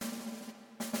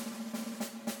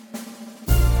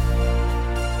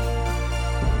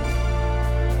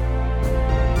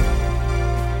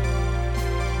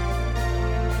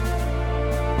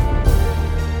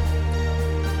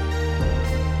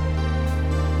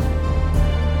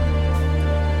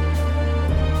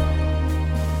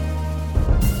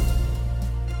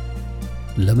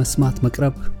ለመስማት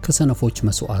መቅረብ ከሰነፎች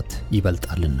መስዋዕት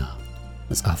ይበልጣልና።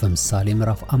 መጽሐፈ ምሳሌ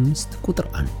ምዕራፍ 5 ቁጥር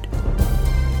 1።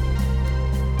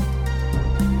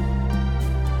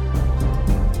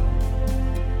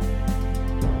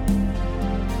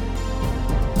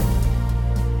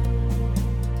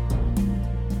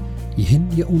 ይህን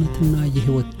የእውነትና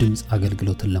የሕይወት ድምጽ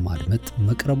አገልግሎትን ለማድመጥ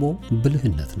መቅረቦ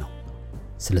ብልህነት ነው።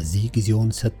 ስለዚህ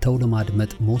ጊዜውን ሰጥተው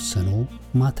ለማድመጥ መወሰኖ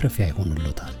ማትረፊያ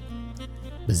ይሆንልዎታል።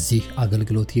 በዚህ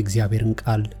አገልግሎት የእግዚአብሔርን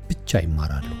ቃል ብቻ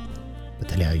ይማራሉ።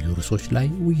 በተለያዩ ርዕሶች ላይ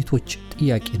ውይይቶች፣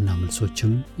 ጥያቄና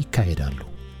መልሶችም ይካሄዳሉ።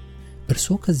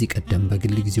 እርስዎ ከዚህ ቀደም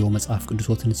በግል ጊዜው መጽሐፍ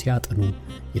ቅዱሶትን ሲያጠኑ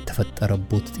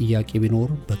የተፈጠረቦት ጥያቄ ቢኖር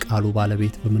በቃሉ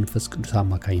ባለቤት በመንፈስ ቅዱስ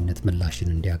አማካኝነት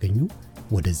ምላሽን እንዲያገኙ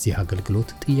ወደዚህ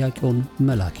አገልግሎት ጥያቄውን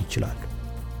መላክ ይችላሉ።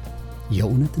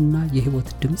 የእውነትና የሕይወት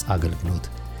ድምጽ አገልግሎት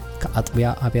ከአጥቢያ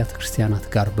አብያተ ክርስቲያናት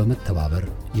ጋር በመተባበር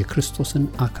የክርስቶስን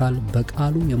አካል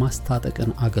በቃሉ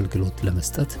የማስታጠቅን አገልግሎት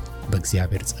ለመስጠት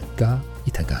በእግዚአብሔር ጸጋ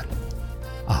ይተጋል።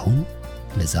 አሁን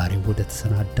ለዛሬው ወደ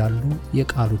ተሰናዳሉ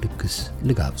የቃሉ ድግስ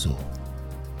ልጋብዞ።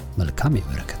 መልካም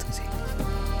የበረከት ጊዜ።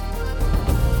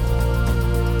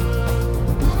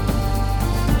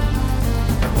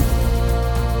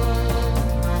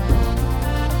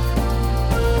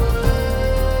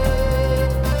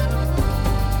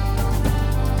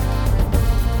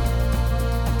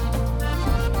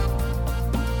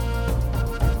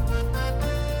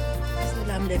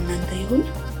 ለእናንተ ይሁን።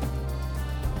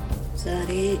 ዛሬ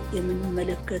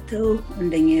የምንመለከተው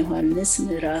አንደኛ ዮሐንስ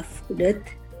ምዕራፍ 2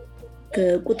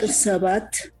 ከቁጥር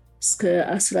 7 እስከ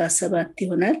 17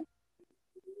 ይሆናል።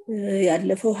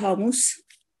 ያለፈው ሐሙስ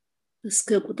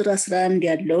እስከ ቁጥር 11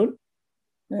 ያለውን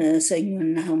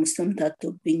ሰኞና ሐሙስ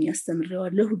ተምታቶብኝ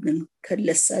አስተምሬዋለሁ፣ ግን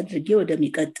ከለስ አድርጌ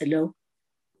ወደሚቀጥለው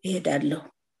እሄዳለሁ።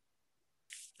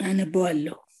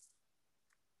 አነበዋለሁ።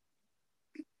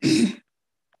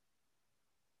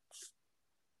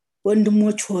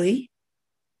 ወንድሞች ሆይ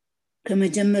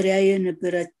ከመጀመሪያ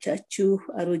የነበረቻችሁ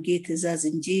አሮጌ ትእዛዝ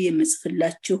እንጂ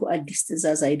የምጽፍላችሁ አዲስ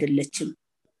ትእዛዝ አይደለችም።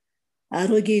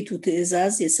 አሮጌቱ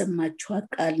ትእዛዝ የሰማችኋት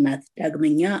ቃል ናት።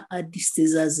 ዳግመኛ አዲስ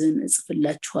ትእዛዝን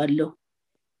እጽፍላችኋለሁ።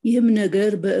 ይህም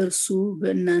ነገር በእርሱ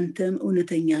በእናንተም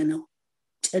እውነተኛ ነው።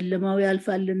 ጨለማው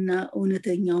ያልፋልና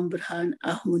እውነተኛውን ብርሃን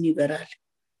አሁን ይበራል።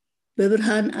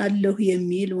 በብርሃን አለሁ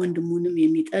የሚል ወንድሙንም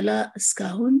የሚጠላ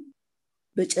እስካሁን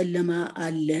በጨለማ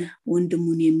አለ።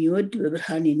 ወንድሙን የሚወድ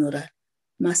በብርሃን ይኖራል፣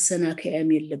 ማሰናከያም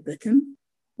የለበትም።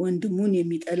 ወንድሙን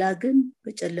የሚጠላ ግን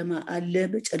በጨለማ አለ፣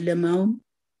 በጨለማውም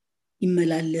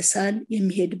ይመላለሳል፣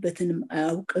 የሚሄድበትንም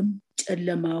አያውቅም፣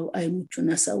 ጨለማው ዓይኖቹን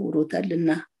አሳውሮታልና።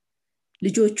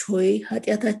 ልጆች ሆይ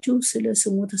ኃጢአታችሁ ስለ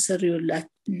ስሙ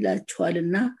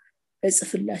ተሰርዮላችኋልና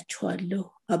እጽፍላችኋለሁ።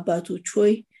 አባቶች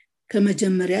ሆይ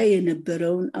ከመጀመሪያ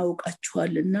የነበረውን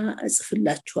አውቃችኋልና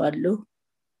እጽፍላችኋለሁ።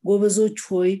 ጎበዞች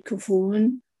ሆይ ክፉውን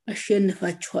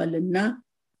አሸንፋችኋልና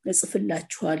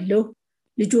እጽፍላችኋለሁ።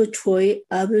 ልጆች ሆይ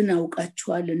አብን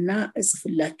አውቃችኋልና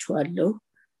እጽፍላችኋለሁ።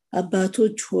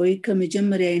 አባቶች ሆይ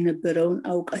ከመጀመሪያ የነበረውን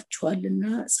አውቃችኋልና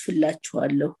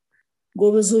እጽፍላችኋለሁ።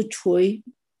 ጎበዞች ሆይ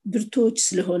ብርቶች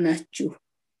ስለሆናችሁ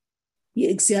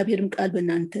የእግዚአብሔርም ቃል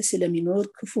በእናንተ ስለሚኖር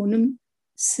ክፉንም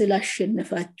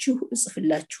ስላሸነፋችሁ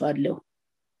እጽፍላችኋለሁ።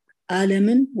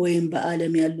 ዓለምን ወይም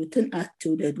በዓለም ያሉትን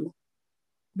አትውደዱ።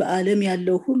 በዓለም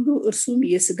ያለው ሁሉ እርሱም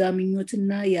የሥጋ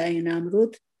ምኞትና የዓይን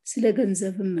አምሮት፣ ስለ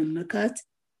ገንዘብም መመካት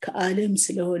ከዓለም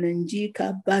ስለሆነ እንጂ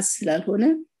ከአባት ስላልሆነ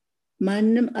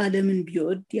ማንም ዓለምን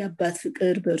ቢወድ የአባት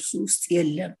ፍቅር በእርሱ ውስጥ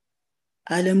የለም።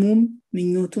 ዓለሙም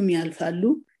ምኞቱም ያልፋሉ፣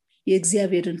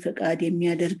 የእግዚአብሔርን ፈቃድ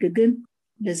የሚያደርግ ግን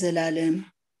ለዘላለም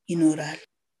ይኖራል።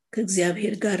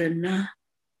 ከእግዚአብሔር ጋርና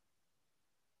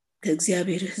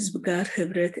ከእግዚአብሔር ሕዝብ ጋር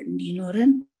ህብረት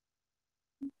እንዲኖረን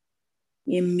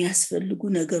የሚያስፈልጉ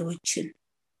ነገሮችን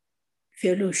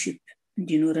ፌሎሺፕ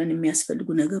እንዲኖረን የሚያስፈልጉ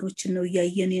ነገሮችን ነው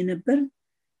ያየን የነበር።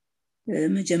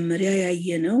 መጀመሪያ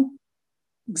ያየነው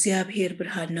እግዚአብሔር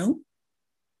ብርሃን ነው።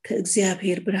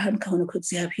 ከእግዚአብሔር ብርሃን ከሆነ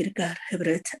ከእግዚአብሔር ጋር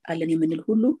ህብረት አለን የምንል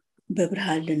ሁሉ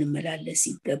በብርሃን ልንመላለስ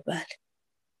ይገባል።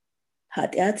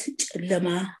 ኃጢአት ጨለማ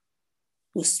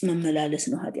ውስጥ መመላለስ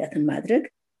ነው ኃጢአትን ማድረግ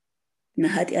እና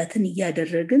ኃጢአትን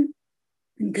እያደረግን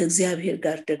ከእግዚአብሔር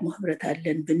ጋር ደግሞ ህብረት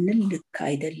አለን ብንል ልክ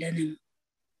አይደለንም።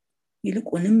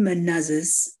 ይልቁንም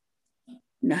መናዘዝ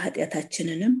እና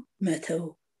ኃጢአታችንንም መተው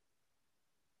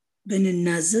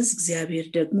ብንናዘዝ እግዚአብሔር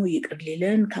ደግሞ ይቅር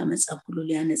ሊለን ከአመፃ ሁሉ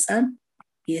ሊያነጻን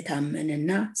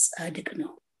የታመነና ጻድቅ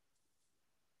ነው።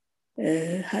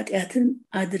 ኃጢአትን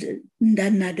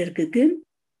እንዳናደርግ ግን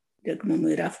ደግሞ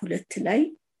ምዕራፍ 2 ላይ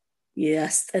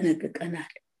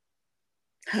ያስጠነቅቀናል።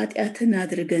 ኃጢአትን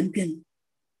አድርገን ግን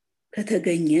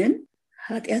ከተገኘን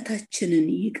ኃጢአታችንን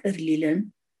ይቅር ሊለን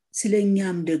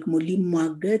ስለኛም ደግሞ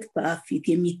ሊሟገት በአብ ፊት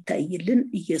የሚታይልን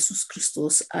ኢየሱስ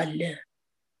ክርስቶስ አለ።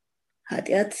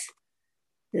 ኃጢአት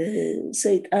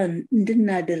ሰይጣን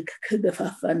እንድናደርግ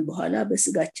ከገፋፋን በኋላ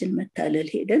በስጋችን መታለል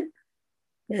ሄደን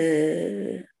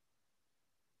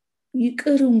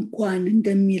ይቅር እንኳን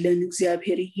እንደሚለን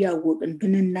እግዚአብሔር እያወቅን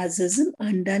ብንናዘዝም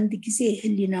አንዳንድ ጊዜ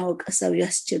ህሊና ወቀሳው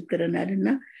ያስቸግረናልና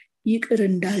ይቅር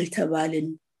እንዳልተባልን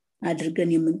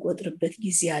አድርገን የምንቆጥርበት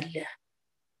ጊዜ አለ።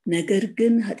 ነገር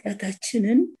ግን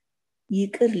ኃጢአታችንን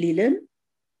ይቅር ሊለን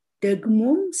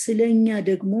ደግሞም ስለኛ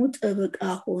ደግሞ ጠበቃ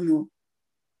ሆኖ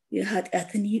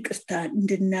የኃጢአትን ይቅርታ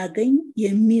እንድናገኝ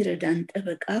የሚረዳን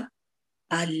ጠበቃ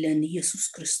አለን ኢየሱስ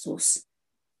ክርስቶስ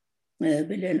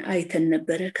ብለን አይተን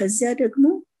ነበረ። ከዚያ ደግሞ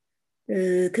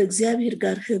ከእግዚአብሔር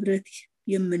ጋር ህብረት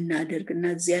የምናደርግና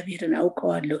እግዚአብሔርን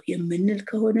አውቀዋለሁ የምንል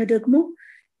ከሆነ ደግሞ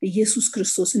ኢየሱስ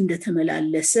ክርስቶስ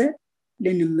እንደተመላለሰ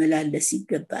ልንመላለስ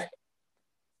ይገባል።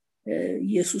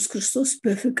 ኢየሱስ ክርስቶስ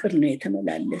በፍቅር ነው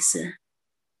የተመላለሰ።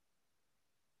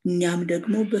 እኛም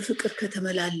ደግሞ በፍቅር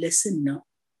ከተመላለስን ነው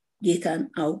ጌታን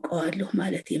አውቀዋለሁ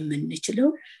ማለት የምንችለው።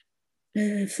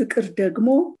 ፍቅር ደግሞ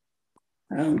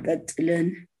አሁን ቀጥለን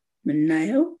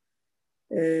ምናየው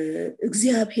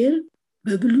እግዚአብሔር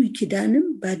በብሉይ ኪዳንም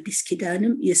በአዲስ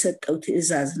ኪዳንም የሰጠው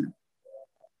ትእዛዝ ነው።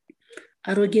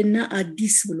 አሮጌና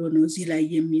አዲስ ብሎ ነው እዚህ ላይ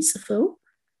የሚጽፈው።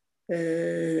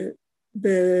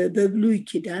 በብሉይ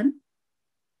ኪዳን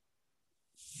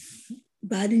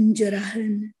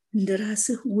ባልንጀራህን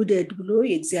እንደራስህ ውደድ ብሎ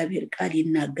የእግዚአብሔር ቃል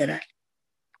ይናገራል።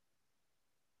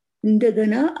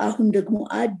 እንደገና አሁን ደግሞ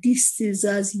አዲስ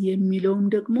ትእዛዝ የሚለውም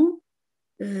ደግሞ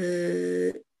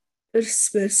እርስ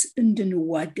በርስ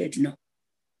እንድንዋደድ ነው።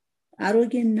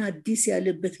 አሮጌና አዲስ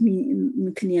ያለበት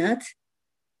ምክንያት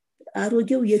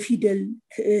አሮጌው የፊደል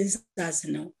ትእዛዝ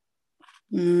ነው።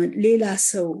 ሌላ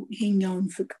ሰው ይሄኛውን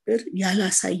ፍቅር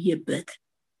ያላሳየበት።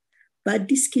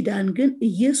 በአዲስ ኪዳን ግን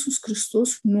ኢየሱስ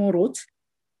ክርስቶስ ኖሮት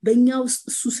በእኛ ውስጥ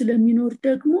እሱ ስለሚኖር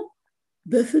ደግሞ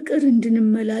በፍቅር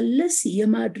እንድንመላለስ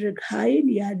የማድረግ ኃይል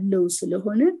ያለው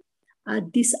ስለሆነ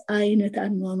አዲስ አይነት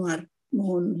አኗኗር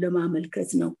መሆኑን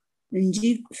ለማመልከት ነው እንጂ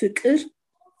ፍቅር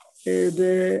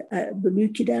በብሉይ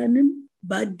ኪዳንም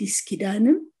በአዲስ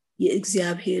ኪዳንም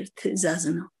የእግዚአብሔር ትእዛዝ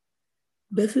ነው።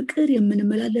 በፍቅር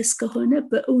የምንመላለስ ከሆነ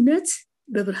በእውነት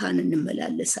በብርሃን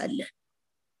እንመላለሳለን።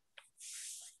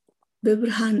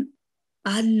 በብርሃን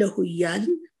አለሁ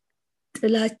እያልን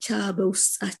ጥላቻ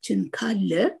በውስጣችን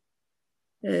ካለ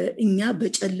እኛ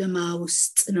በጨለማ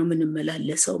ውስጥ ነው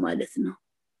የምንመላለሰው ማለት ነው።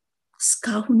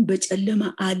 እስካሁን በጨለማ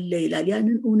አለ ይላል።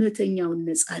 ያንን እውነተኛውን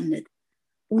ነፃነት፣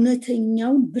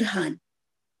 እውነተኛውን ብርሃን፣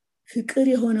 ፍቅር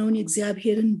የሆነውን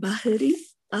የእግዚአብሔርን ባህሪ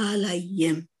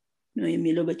አላየም ነው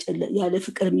የሚለው። ያለ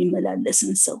ፍቅር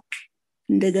የሚመላለስን ሰው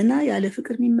እንደገና ያለ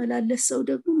ፍቅር የሚመላለስ ሰው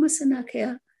ደግሞ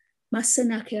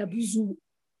ማሰናከያ ብዙ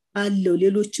አለው።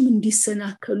 ሌሎችም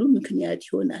እንዲሰናከሉ ምክንያት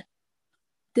ይሆናል።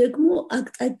 ደግሞ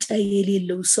አቅጣጫ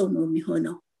የሌለው ሰው ነው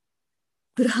የሚሆነው።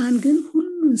 ብርሃን ግን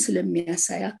ሁሉን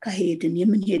ስለሚያሳይ አካሄድን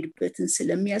የምንሄድበትን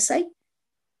ስለሚያሳይ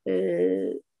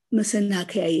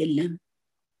መሰናከያ የለም።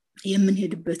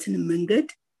 የምንሄድበትን መንገድ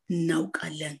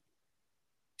እናውቃለን።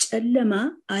 ጨለማ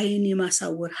አይን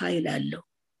የማሳወር ኃይል አለው።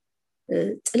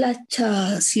 ጥላቻ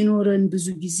ሲኖረን ብዙ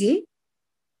ጊዜ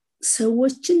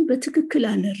ሰዎችን በትክክል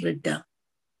አንረዳም።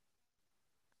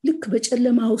 ልክ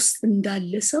በጨለማ ውስጥ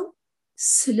እንዳለ ሰው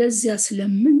ስለዚያ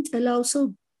ስለምንጠላው ሰው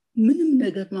ምንም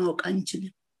ነገር ማወቅ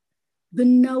አንችልም።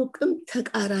 ብናውቅም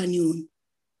ተቃራኒውን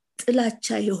ጥላቻ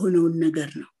የሆነውን ነገር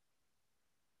ነው።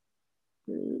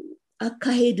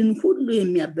 አካሄድን ሁሉ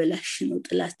የሚያበላሽ ነው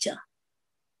ጥላቻ።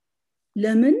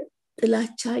 ለምን?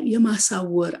 ጥላቻ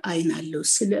የማሳወር አይን አለው።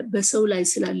 በሰው ላይ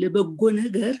ስላለ በጎ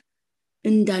ነገር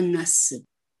እንዳናስብ፣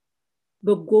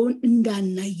 በጎውን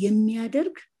እንዳናይ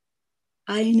የሚያደርግ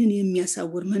አይንን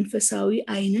የሚያሳውር መንፈሳዊ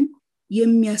አይንን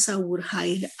የሚያሳውር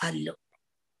ኃይል አለው።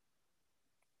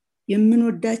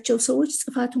 የምንወዳቸው ሰዎች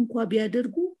ጥፋት እንኳን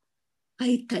ቢያደርጉ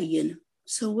አይታየንም።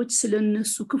 ሰዎች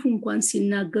ስለነሱ ክፉ እንኳን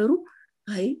ሲናገሩ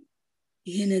አይ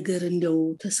ይሄ ነገር እንደው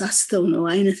ተሳስተው ነው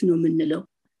አይነት ነው የምንለው።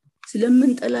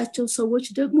 ስለምንጠላቸው ሰዎች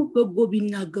ደግሞ በጎ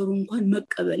ቢናገሩ እንኳን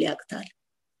መቀበል ያቅታል።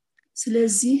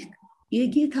 ስለዚህ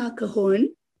የጌታ ከሆን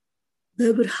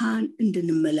በብርሃን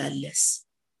እንድንመላለስ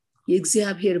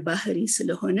የእግዚአብሔር ባህሪ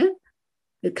ስለሆነ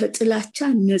ከጥላቻ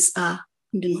ነፃ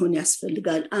እንድንሆን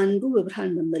ያስፈልጋል። አንዱ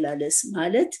በብርሃን መመላለስ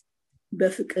ማለት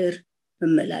በፍቅር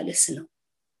መመላለስ ነው።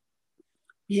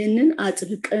 ይህንን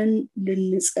አጥብቀን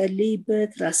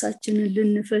ልንጸልይበት፣ ራሳችንን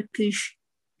ልንፈትሽ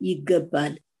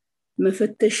ይገባል።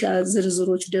 መፈተሻ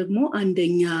ዝርዝሮች ደግሞ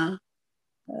አንደኛ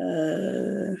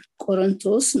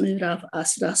ቆሮንቶስ ምዕራፍ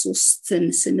 13ን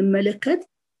ስንመለከት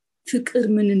ፍቅር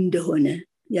ምን እንደሆነ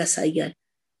ያሳያል።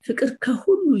 ፍቅር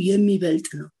ከሁሉ የሚበልጥ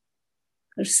ነው።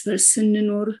 እርስ በርስ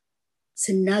ስንኖር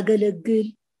ስናገለግል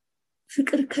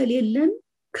ፍቅር ከሌለን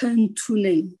ከንቱ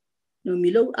ነኝ ነው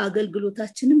የሚለው።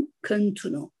 አገልግሎታችንም ከንቱ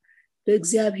ነው፣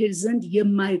 በእግዚአብሔር ዘንድ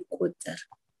የማይቆጠር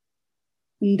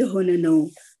እንደሆነ ነው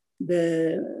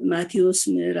በማቴዎስ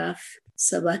ምዕራፍ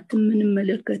 7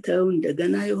 የምንመለከተው።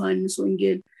 እንደገና ዮሐንስ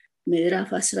ወንጌል ምዕራፍ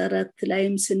 14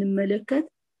 ላይም ስንመለከት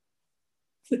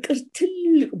ፍቅር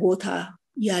ትልቅ ቦታ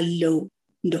ያለው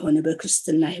እንደሆነ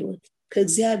በክርስትና ሕይወት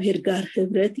ከእግዚአብሔር ጋር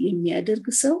ህብረት የሚያደርግ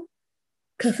ሰው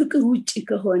ከፍቅር ውጪ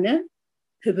ከሆነ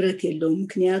ህብረት የለውም።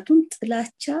 ምክንያቱም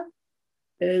ጥላቻ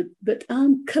በጣም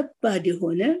ከባድ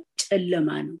የሆነ ጨለማ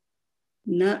ነው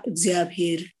እና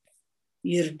እግዚአብሔር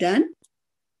ይርዳን።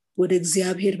 ወደ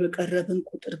እግዚአብሔር በቀረብን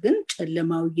ቁጥር ግን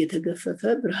ጨለማው እየተገፈፈ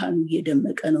ብርሃኑ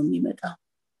እየደመቀ ነው የሚመጣው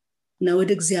እና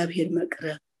ወደ እግዚአብሔር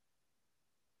መቅረብ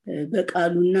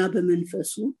በቃሉና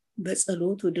በመንፈሱ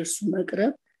በጸሎት ወደርሱ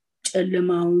መቅረብ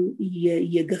ጨለማውን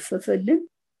እየገፈፈልን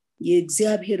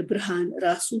የእግዚአብሔር ብርሃን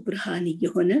ራሱ ብርሃን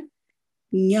እየሆነ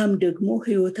እኛም ደግሞ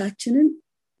ህይወታችንን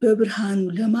በብርሃኑ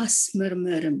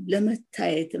ለማስመርመርም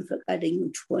ለመታየትም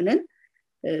ፈቃደኞች ሆነን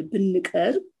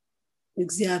ብንቀርብ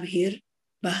እግዚአብሔር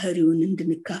ባህሪውን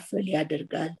እንድንካፈል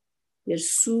ያደርጋል።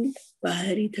 የእርሱ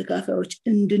ባህሪ ተካፋዮች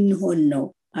እንድንሆን ነው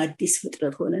አዲስ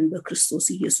ፍጥረት ሆነን በክርስቶስ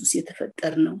ኢየሱስ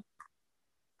የተፈጠርነው።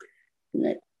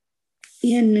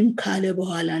 ይህንን ካለ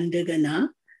በኋላ እንደገና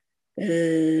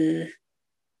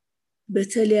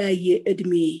በተለያየ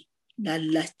እድሜ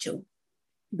ላላቸው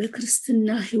በክርስትና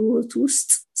ህይወት ውስጥ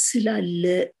ስላለ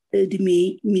እድሜ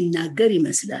የሚናገር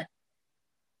ይመስላል።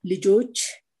 ልጆች፣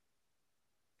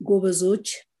 ጎበዞች፣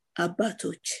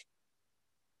 አባቶች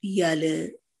እያለ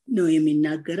ነው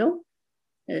የሚናገረው።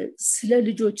 ስለ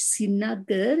ልጆች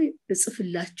ሲናገር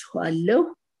እጽፍላችኋለሁ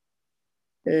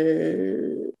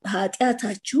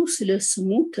ኃጢአታችሁ ስለ ስሙ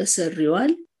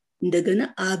ተሰርዮአል፣ እንደገና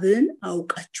አብን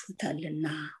አውቃችሁታልና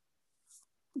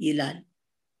ይላል።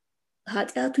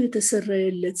 ኃጢአቱ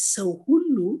የተሰረየለት ሰው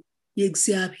ሁሉ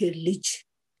የእግዚአብሔር ልጅ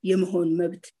የመሆን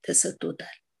መብት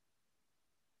ተሰጥቶታል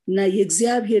እና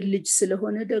የእግዚአብሔር ልጅ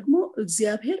ስለሆነ ደግሞ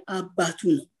እግዚአብሔር አባቱ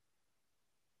ነው።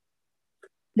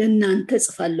 ለእናንተ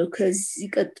ጽፋለሁ ከዚህ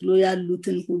ቀጥሎ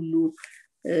ያሉትን ሁሉ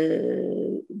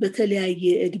በተለያየ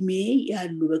እድሜ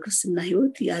ያሉ በክርስትና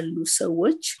ህይወት ያሉ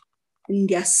ሰዎች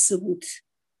እንዲያስቡት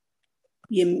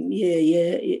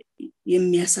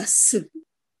የሚያሳስብ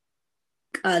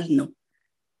ቃል ነው።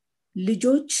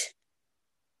 ልጆች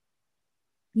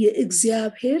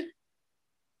የእግዚአብሔር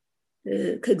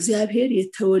ከእግዚአብሔር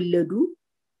የተወለዱ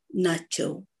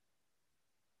ናቸው።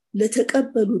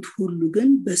 ለተቀበሉት ሁሉ ግን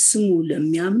በስሙ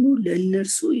ለሚያምኑ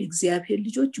ለእነርሱ የእግዚአብሔር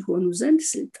ልጆች ይሆኑ ዘንድ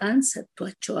ስልጣን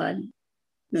ሰጥቷቸዋል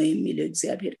ነው የሚለው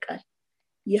እግዚአብሔር ቃል።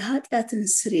 የኃጢአትን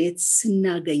ስርየት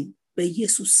ስናገኝ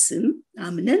በኢየሱስ ስም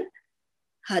አምነን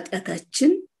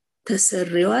ኃጢአታችን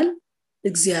ተሰርዮአል፣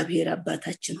 እግዚአብሔር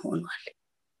አባታችን ሆኗል።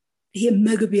 ይሄ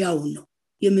መግቢያው ነው፣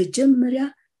 የመጀመሪያ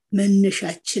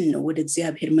መነሻችን ነው። ወደ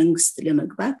እግዚአብሔር መንግስት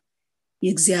ለመግባት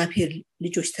የእግዚአብሔር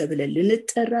ልጆች ተብለን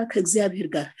ልንጠራ ከእግዚአብሔር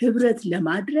ጋር ህብረት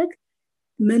ለማድረግ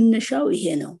መነሻው ይሄ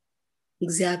ነው።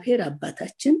 እግዚአብሔር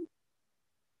አባታችን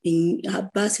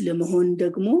አባት ለመሆን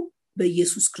ደግሞ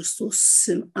በኢየሱስ ክርስቶስ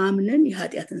ስም አምነን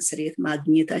የኃጢአትን ስርየት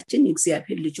ማግኘታችን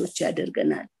የእግዚአብሔር ልጆች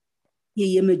ያደርገናል። ይሄ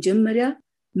የመጀመሪያ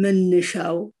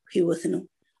መነሻው ህይወት ነው።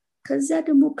 ከዛ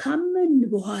ደግሞ ካመን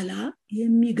በኋላ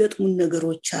የሚገጥሙን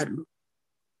ነገሮች አሉ።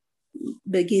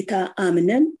 በጌታ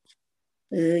አምነን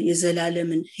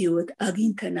የዘላለምን ህይወት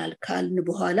አግኝተናል ካልን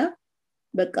በኋላ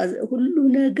በቃ ሁሉ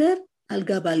ነገር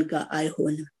አልጋ ባልጋ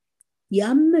አይሆንም።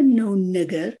 ያመነውን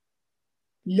ነገር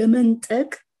ለመንጠቅ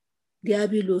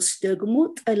ዲያብሎስ ደግሞ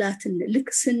ጠላትን ልክ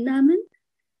ስናምን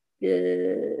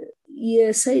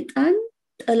የሰይጣን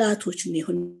ጠላቶች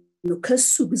ነው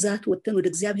ከሱ ግዛት ወጥተን ወደ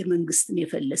እግዚአብሔር መንግስት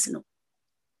የፈለስ ነው።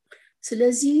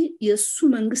 ስለዚህ የሱ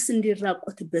መንግስት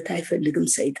እንዲራቆትበት አይፈልግም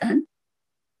ሰይጣን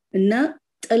እና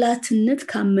ጠላትነት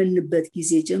ካመንበት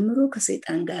ጊዜ ጀምሮ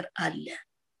ከሰይጣን ጋር አለ።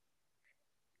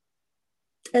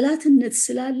 ጠላትነት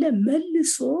ስላለ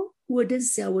መልሶ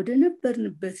ወደዚያ ወደ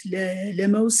ነበርንበት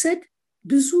ለመውሰድ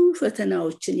ብዙ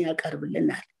ፈተናዎችን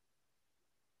ያቀርብልናል።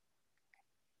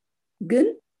 ግን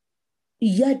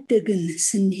እያደግን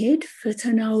ስንሄድ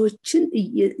ፈተናዎችን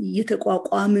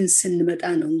እየተቋቋምን ስንመጣ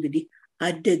ነው እንግዲህ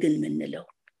አደግን ምንለው።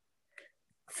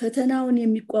 ፈተናውን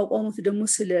የሚቋቋሙት ደግሞ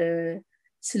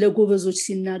ስለ ጎበዞች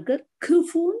ሲናገር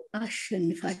ክፉን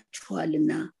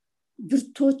አሸንፋችኋልና፣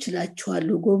 ብርቶች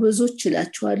እላችኋለሁ፣ ጎበዞች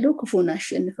እላችኋለሁ፣ ክፉን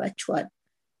አሸንፋችኋል።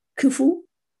 ክፉ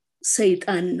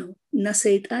ሰይጣን ነው እና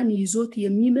ሰይጣን ይዞት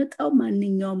የሚመጣው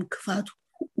ማንኛውም ክፋት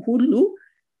ሁሉ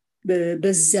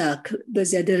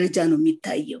በዚያ ደረጃ ነው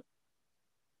የሚታየው።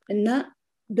 እና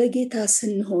በጌታ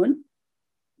ስንሆን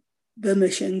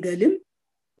በመሸንገልም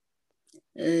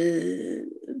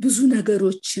ብዙ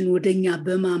ነገሮችን ወደኛ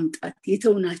በማምጣት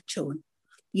የተውናቸውን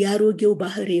ያሮጌው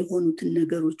ባህሪ የሆኑትን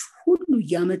ነገሮች ሁሉ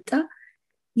ያመጣ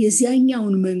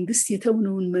የዚያኛውን መንግስት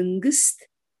የተውነውን መንግስት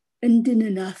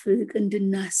እንድንናፍቅ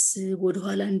እንድናስብ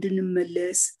ወደኋላ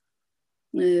እንድንመለስ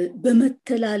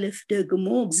በመተላለፍ ደግሞ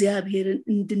እግዚአብሔርን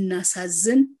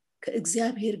እንድናሳዝን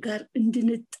ከእግዚአብሔር ጋር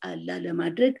እንድንጣላ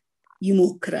ለማድረግ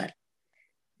ይሞክራል።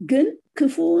 ግን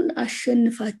ክፉን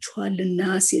አሸንፋችኋልና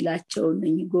ሲላቸው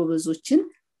እነኚህ ጎበዞችን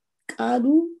ቃሉ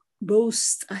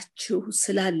በውስጣችሁ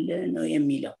ስላለ ነው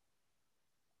የሚለው።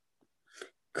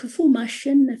 ክፉ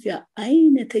ማሸነፊያ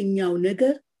አይነተኛው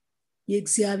ነገር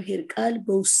የእግዚአብሔር ቃል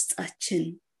በውስጣችን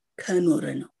ከኖረ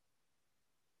ነው።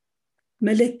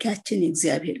 መለኪያችን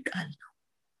የእግዚአብሔር ቃል ነው።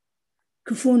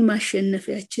 ክፉን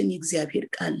ማሸነፊያችን የእግዚአብሔር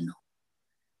ቃል ነው።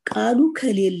 ቃሉ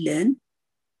ከሌለን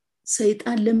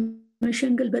ሰይጣን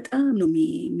ለመሸንገል በጣም ነው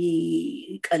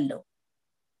የሚቀለው።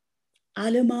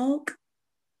 አለማወቅ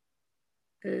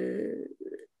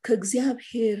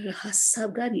ከእግዚአብሔር ሐሳብ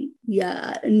ጋር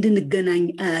እንድንገናኝ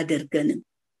አያደርገንም።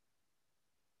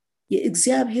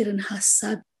 የእግዚአብሔርን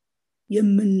ሐሳብ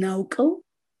የምናውቀው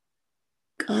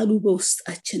ቃሉ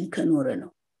በውስጣችን ከኖረ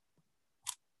ነው።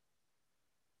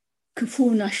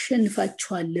 ክፉን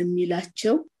አሸንፋችኋል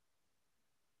ለሚላቸው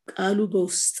ቃሉ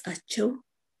በውስጣቸው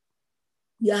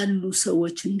ያሉ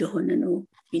ሰዎች እንደሆነ ነው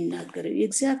የሚናገረው።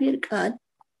 የእግዚአብሔር ቃል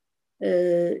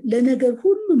ለነገር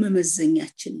ሁሉ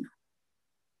መመዘኛችን ነው።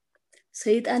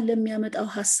 ሰይጣን ለሚያመጣው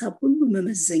ሐሳብ ሁሉ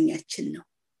መመዘኛችን ነው።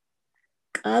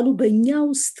 ቃሉ በእኛ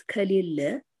ውስጥ ከሌለ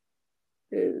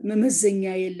መመዘኛ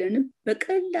የለንም።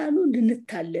 በቀላሉ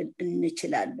ልንታለል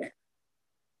እንችላለን።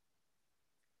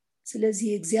 ስለዚህ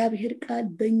የእግዚአብሔር ቃል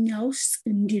በእኛ ውስጥ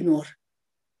እንዲኖር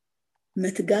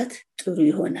መትጋት ጥሩ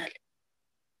ይሆናል።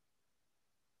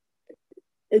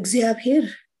 እግዚአብሔር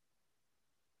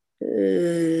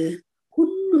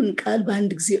ሁሉን ቃል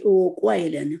በአንድ ጊዜ እወቁ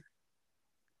አይለንም።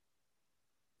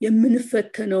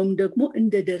 የምንፈተነውም ደግሞ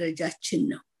እንደ ደረጃችን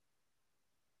ነው።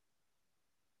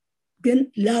 ግን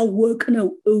ላወቅነው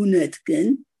እውነት ግን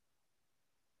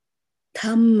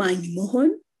ታማኝ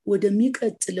መሆን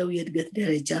ወደሚቀጥለው የእድገት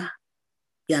ደረጃ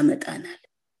ያመጣናል።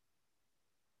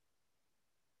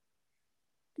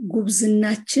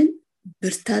 ጉብዝናችን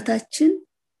ብርታታችን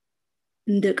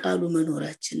እንደ ቃሉ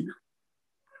መኖራችን ነው።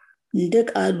 እንደ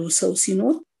ቃሉ ሰው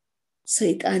ሲኖር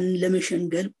ሰይጣን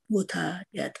ለመሸንገል ቦታ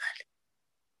ያጣል።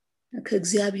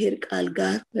 ከእግዚአብሔር ቃል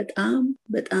ጋር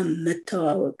በጣም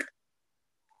መተዋወቅ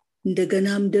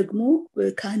እንደገናም ደግሞ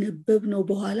ካነበብነው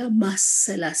በኋላ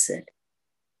ማሰላሰል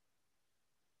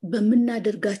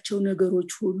በመናደርጋቸው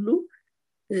ነገሮች ሁሉ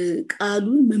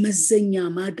ቃሉን መመዘኛ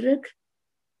ማድረግ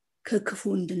ከክፉ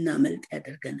እንድናመልጥ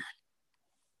ያደርገናል።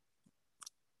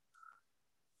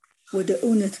 ወደ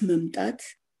እውነት መምጣት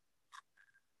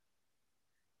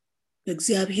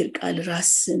በእግዚአብሔር ቃል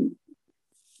ራስን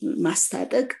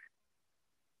ማስታጠቅ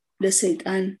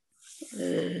ለሰይጣን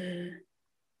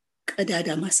ቀዳዳ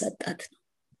ማሳጣት ነው።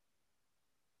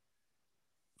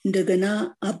 እንደገና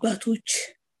አባቶች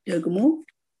ደግሞ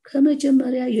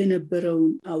ከመጀመሪያ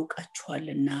የነበረውን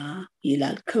አውቃችኋልና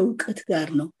ይላል። ከእውቀት ጋር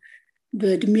ነው።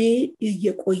 በእድሜ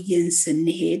እየቆየን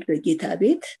ስንሄድ በጌታ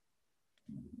ቤት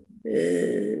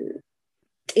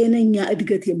ጤነኛ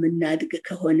እድገት የምናድግ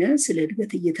ከሆነ ስለ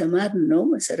እድገት እየተማርን ነው።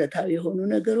 መሰረታዊ የሆኑ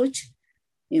ነገሮች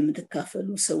የምትካፈሉ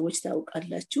ሰዎች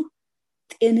ታውቃላችሁ።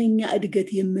 ጤነኛ እድገት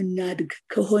የምናድግ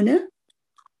ከሆነ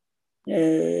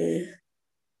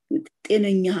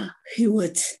ጤነኛ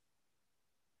ህይወት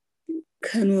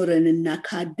ከኖረንና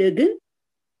ካደግን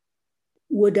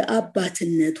ወደ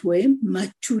አባትነት ወይም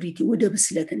ማቹሪቲ ወደ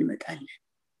ብስለት እንመጣለን።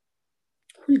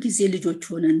 ሁልጊዜ ልጆች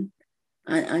ሆነን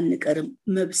አንቀርም።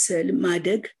 መብሰል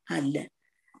ማደግ አለ።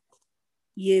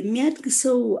 የሚያድግ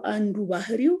ሰው አንዱ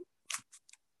ባህሪው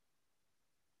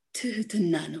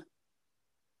ትህትና ነው።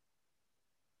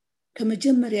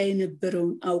 ከመጀመሪያ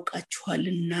የነበረውን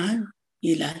አውቃችኋልና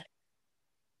ይላል።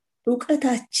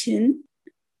 ዕውቀታችን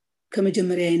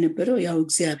ከመጀመሪያ የነበረው ያው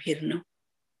እግዚአብሔር ነው።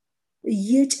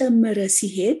 እየጨመረ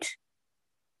ሲሄድ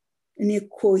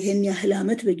እኔኮ ይሄን ያህል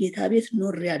አመት በጌታ ቤት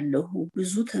ኖሬያለሁ፣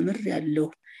 ብዙ ተምሬያለሁ፣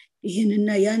 ይሄንና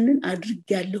ያንን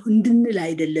አድርጌያለሁ እንድንል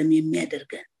አይደለም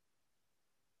የሚያደርገን።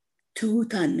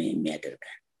 ትሁታን ነው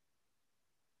የሚያደርገን።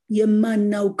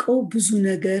 የማናውቀው ብዙ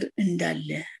ነገር እንዳለ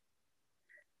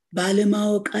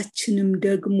ባለማወቃችንም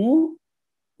ደግሞ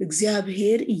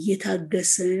እግዚአብሔር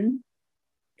እየታገሰን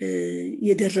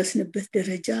የደረስንበት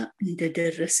ደረጃ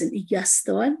እንደደረስን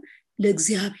እያስተዋል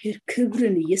ለእግዚአብሔር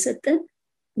ክብርን እየሰጠን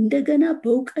እንደገና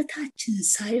በእውቀታችን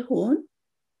ሳይሆን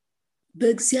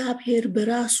በእግዚአብሔር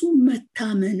በራሱ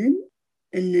መታመንን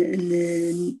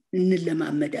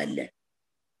እንለማመዳለን።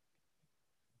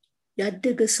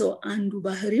 ያደገ ሰው አንዱ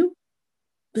ባህሪው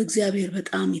በእግዚአብሔር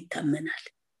በጣም ይታመናል።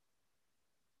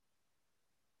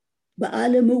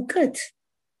 በዓለም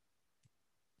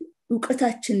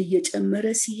ዕውቀታችን እየጨመረ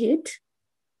ሲሄድ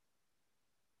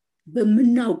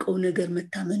በምናውቀው ነገር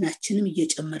መታመናችንም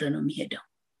እየጨመረ ነው የሚሄደው።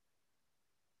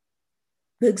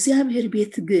 በእግዚአብሔር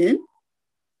ቤት ግን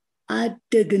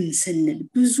አደግን ስንል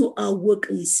ብዙ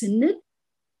አወቅን ስንል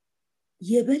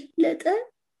የበለጠ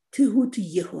ትሁት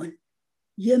እየሆን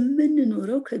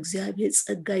የምንኖረው ከእግዚአብሔር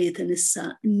ጸጋ የተነሳ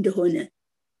እንደሆነ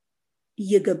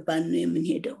እየገባን ነው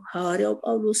የምንሄደው። ሐዋርያው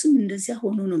ጳውሎስም እንደዚያ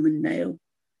ሆኖ ነው የምናየው።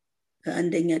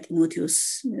 አንደኛ ጢሞቴዎስ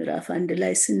ምዕራፍ 1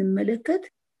 ላይ ስንመለከት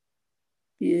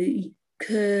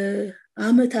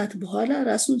ከዓመታት በኋላ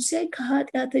ራሱን ሲያይ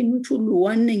ከኃጢአተኞች ሁሉ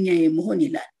ዋነኛዬ መሆን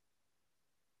ይላል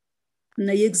እና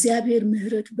የእግዚአብሔር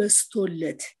ምሕረት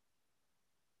በስቶለት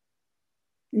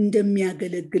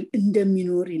እንደሚያገለግል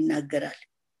እንደሚኖር ይናገራል።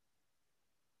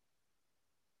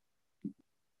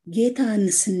 ጌታን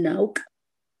ስናውቅ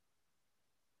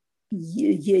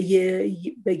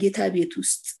በጌታ ቤት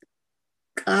ውስጥ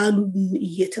ቃሉን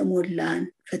እየተሞላን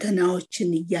ፈተናዎችን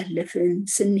እያለፍን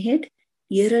ስንሄድ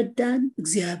የረዳን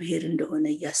እግዚአብሔር እንደሆነ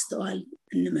ያስተዋል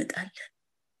እንመጣለን።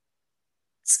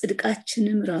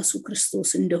 ጽድቃችንም ራሱ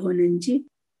ክርስቶስ እንደሆነ እንጂ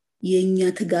የኛ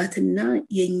ትጋትና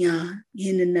የኛ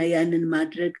ይሄንና ያንን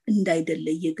ማድረግ እንዳይደለ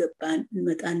እየገባን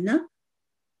እንመጣና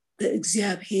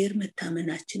በእግዚአብሔር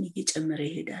መታመናችን እየጨመረ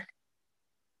ይሄዳል።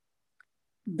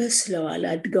 በስለዋል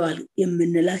አድገዋል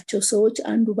የምንላቸው ሰዎች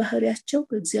አንዱ ባህሪያቸው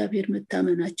በእግዚአብሔር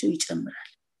መታመናቸው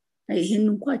ይጨምራል። ይሄን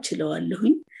እንኳን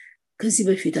ችለዋለሁኝ ከዚህ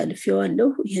በፊት አልፌዋለሁ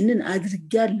ይሄንን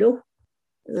አድርጌያለሁ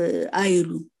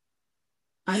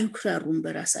አይኩራሩም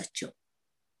በራሳቸው።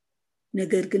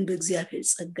 ነገር ግን በእግዚአብሔር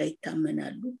ጸጋ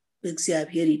ይታመናሉ፣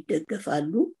 በእግዚአብሔር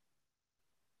ይደገፋሉ።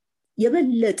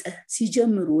 የበለጠ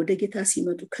ሲጀምሩ ወደ ጌታ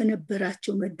ሲመጡ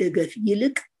ከነበራቸው መደገፍ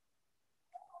ይልቅ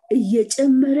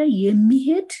እየጨመረ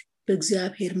የሚሄድ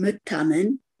በእግዚአብሔር መታመን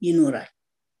ይኖራል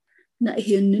እና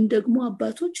ይሄንን ደግሞ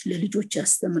አባቶች ለልጆች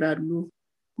ያስተምራሉ፣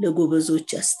 ለጎበዞች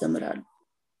ያስተምራሉ።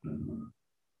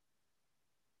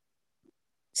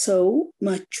 ሰው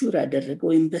ማቹር አደረገ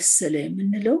ወይም በሰለ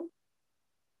የምንለው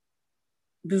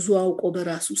ብዙ አውቆ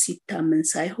በራሱ ሲታመን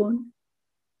ሳይሆን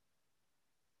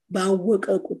ባወቀ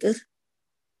ቁጥር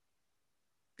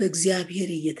በእግዚአብሔር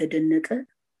እየተደነቀ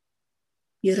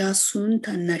የራሱን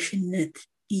ታናሽነት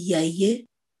እያየ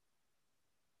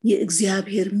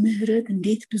የእግዚአብሔር ምሕረት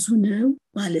እንዴት ብዙ ነው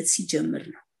ማለት ሲጀምር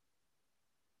ነው።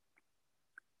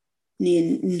 እኔ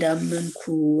እንዳመንኩ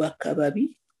አካባቢ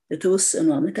ለተወሰኑ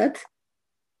ዓመታት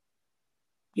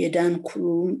የዳንኩ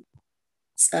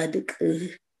ጻድቅ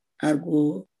አርጎ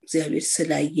እግዚአብሔር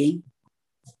ስላየኝ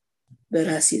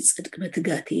በራሴ ጽድቅ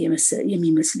በትጋቴ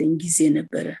የሚመስለኝ ጊዜ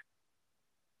ነበረ።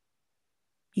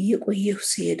 እየቆየሁ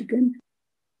ሲሄድ ግን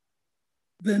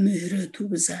በምህረቱ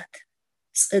ብዛት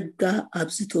ጸጋ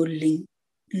አብዝቶልኝ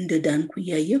እንደዳንኩ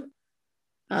ያየው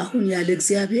አሁን ያለ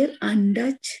እግዚአብሔር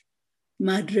አንዳች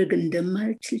ማድረግ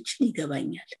እንደማልችል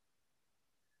ይገባኛል።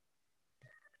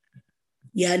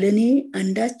 ያለኔ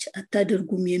አንዳች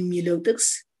አታደርጉም የሚለው ጥቅስ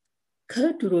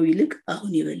ከድሮ ይልቅ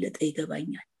አሁን የበለጠ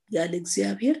ይገባኛል። ያለ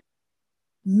እግዚአብሔር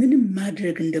ምንም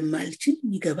ማድረግ እንደማልችል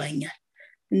ይገባኛል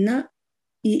እና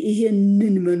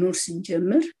ይሄንን መኖር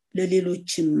ስንጀምር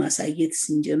ለሌሎችም ማሳየት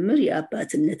ስንጀምር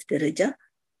የአባትነት ደረጃ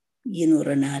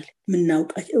ይኖረናል።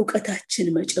 ምናውቃቸው ዕውቀታችን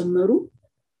መጨመሩ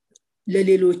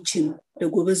ለሌሎችም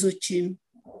ለጎበዞችም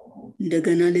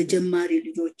እንደገና ለጀማሪ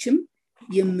ልጆችም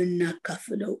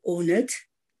የምናካፍለው እውነት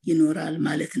ይኖራል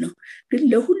ማለት ነው። ግን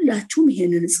ለሁላችሁም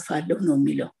ይሄንን ጽፋለሁ ነው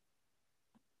የሚለው።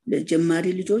 ለጀማሪ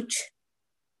ልጆች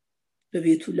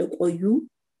በቤቱ ለቆዩ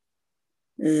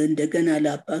እንደገና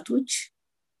ለአባቶች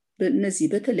በእነዚህ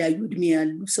በተለያዩ እድሜ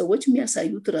ያሉ ሰዎች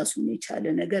የሚያሳዩት ራሱን የቻለ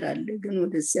ነገር አለ። ግን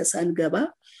ወደዚያ ሳንገባ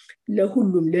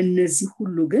ለሁሉም ለነዚህ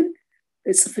ሁሉ ግን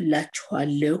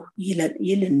እጽፍላችኋለሁ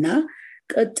ይልና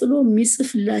ቀጥሎ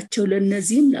የሚጽፍላቸው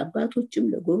ለነዚህም ለአባቶችም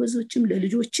ለጎበዞችም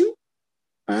ለልጆችም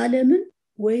ዓለምን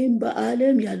ወይም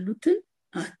በዓለም ያሉትን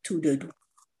አትውደዱ።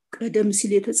 ቀደም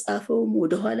ሲል የተጻፈውም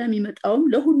ወደ ኋላ የሚመጣውም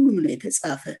ለሁሉም ነው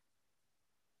የተጻፈ።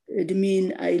 እድሜን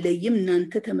አይለይም።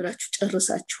 እናንተ ተምራችሁ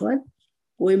ጨርሳችኋል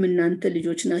ወይም እናንተ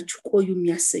ልጆች ናችሁ ቆዩ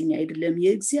የሚያሰኝ አይደለም።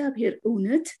 የእግዚአብሔር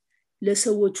እውነት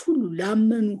ለሰዎች ሁሉ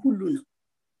ላመኑ ሁሉ ነው።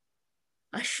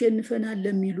 አሸንፈናል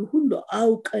ለሚሉ ሁሉ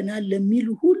አውቀናል ለሚሉ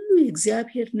ሁሉ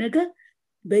የእግዚአብሔር ነገር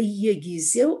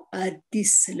በየጊዜው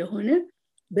አዲስ ስለሆነ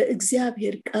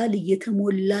በእግዚአብሔር ቃል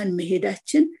እየተሞላን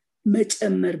መሄዳችን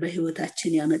መጨመር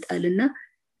በህይወታችን ያመጣልና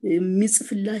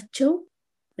የሚጽፍላቸው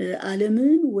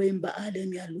ዓለምን ወይም በዓለም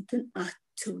ያሉትን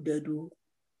አትውደዱ።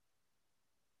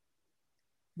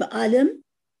 በዓለም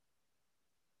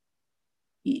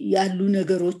ያሉ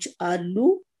ነገሮች አሉ።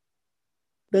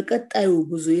 በቀጣዩ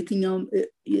ጉዞ የትኛውም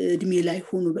እድሜ ላይ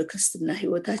ሆኑ በክርስትና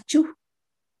ህይወታችሁ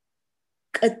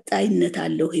ቀጣይነት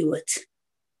አለው ህይወት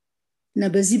እና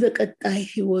በዚህ በቀጣይ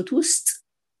ህይወት ውስጥ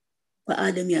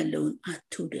በዓለም ያለውን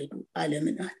አትውደዱ፣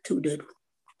 ዓለምን አትውደዱ።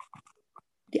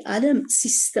 ዓለም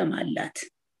ሲስተም አላት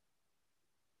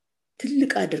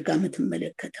ትልቅ አድርጋ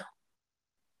የምትመለከተው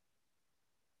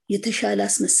የተሻለ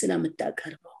አስመስላ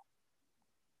የምታቀርበው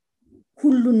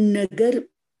ሁሉን ነገር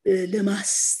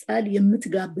ለማስጣል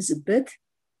የምትጋብዝበት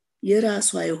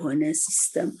የራሷ የሆነ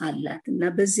ሲስተም አላት እና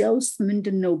በዚያ ውስጥ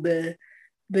ምንድነው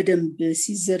በደንብ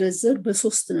ሲዘረዘር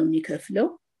በሶስት ነው የሚከፍለው።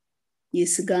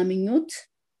 የስጋ ምኞት፣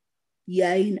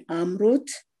 የዓይን አምሮት፣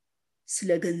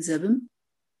 ስለ ገንዘብም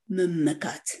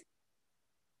መመካት።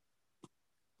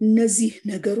 እነዚህ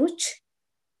ነገሮች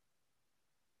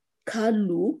ካሉ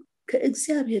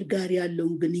ከእግዚአብሔር ጋር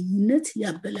ያለውን ግንኙነት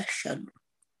ያበላሻሉ።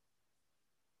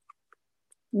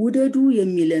 ውደዱ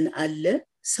የሚለን አለ፣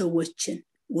 ሰዎችን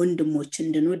ወንድሞችን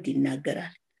እንድንወድ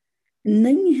ይናገራል።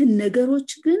 እነኚህን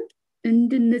ነገሮች ግን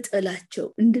እንድንጠላቸው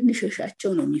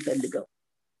እንድንሸሻቸው ነው የሚፈልገው።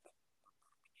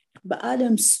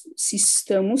 በዓለም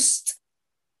ሲስተም ውስጥ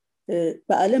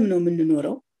በዓለም ነው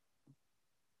የምንኖረው፣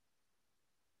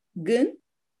 ግን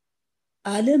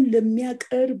ዓለም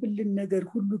ለሚያቀርብልን ነገር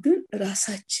ሁሉ ግን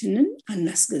ራሳችንን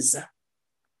አናስገዛ።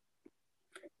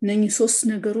 እነኚህ ሶስት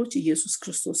ነገሮች ኢየሱስ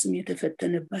ክርስቶስም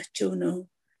የተፈተነባቸው ነው።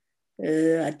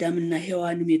 አዳምና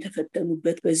ሔዋንም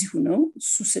የተፈተኑበት በዚሁ ነው።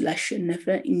 እሱ ስላሸነፈ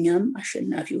እኛም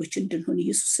አሸናፊዎች እንድንሆን፣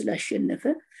 ኢየሱስ ስላሸነፈ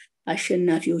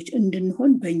አሸናፊዎች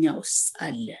እንድንሆን በእኛ ውስጥ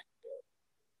አለ።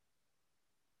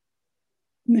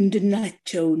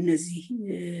 ምንድናቸው እነዚህ?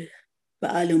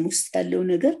 በዓለም ውስጥ ያለው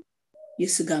ነገር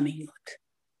የስጋ ምኞት፣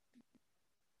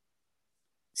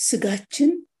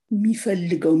 ስጋችን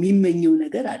የሚፈልገው የሚመኘው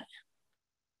ነገር አለ።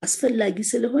 አስፈላጊ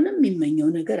ስለሆነ የሚመኘው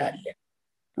ነገር አለ።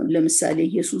 ለምሳሌ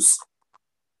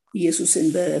ኢየሱስን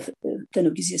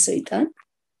በተነው ጊዜ ሰይጣን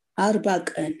 40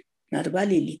 ቀን 40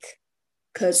 ሌሊት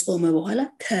ከጾመ በኋላ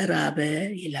ተራበ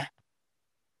ይላል።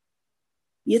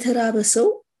 የተራበ ሰው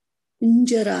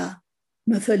እንጀራ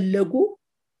መፈለጉ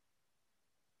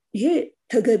ይሄ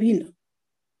ተገቢ ነው።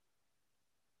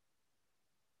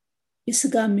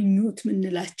 የስጋ ምኞት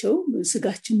ምንላቸው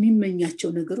ስጋችን የሚመኛቸው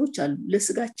ነገሮች አሉ፣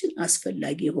 ለስጋችን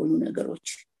አስፈላጊ የሆኑ ነገሮች።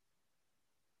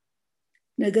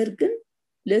 ነገር ግን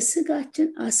ለስጋችን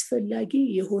አስፈላጊ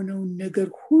የሆነውን ነገር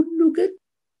ሁሉ ግን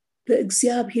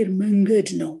በእግዚአብሔር መንገድ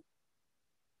ነው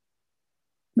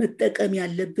መጠቀም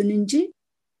ያለብን እንጂ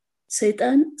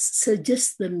ሰይጣን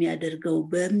ሰጀስት በሚያደርገው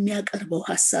በሚያቀርበው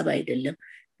ሐሳብ አይደለም።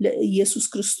 ለኢየሱስ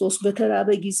ክርስቶስ በተራበ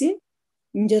ጊዜ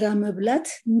እንጀራ መብላት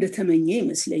እንደተመኘ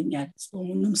ይመስለኛል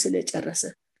ጾሙንም ስለጨረሰ።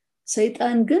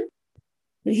 ሰይጣን ግን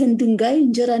ይህን ድንጋይ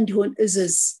እንጀራ እንዲሆን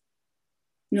እዘዝ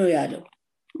ነው ያለው።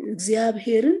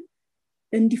 እግዚአብሔርን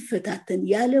እንዲፈታተን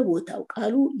ያለ ቦታው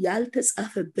ቃሉ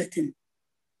ያልተጻፈበትን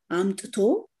አምጥቶ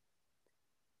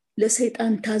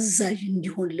ለሰይጣን ታዛዥ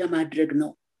እንዲሆን ለማድረግ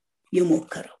ነው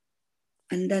የሞከረው።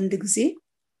 አንዳንድ ጊዜ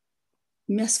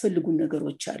የሚያስፈልጉ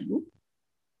ነገሮች አሉ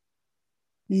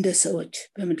እንደ ሰዎች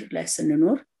በምድር ላይ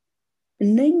ስንኖር።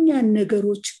 እነኛን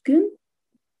ነገሮች ግን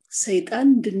ሰይጣን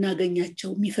እንድናገኛቸው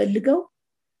የሚፈልገው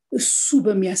እሱ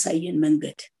በሚያሳየን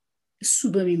መንገድ፣ እሱ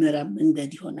በሚመራን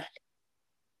መንገድ ይሆናል።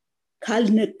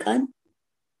 ካልነቃን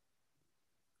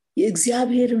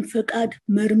የእግዚአብሔርን ፈቃድ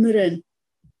መርምረን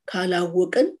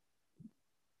ካላወቅን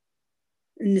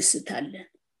እንስታለን።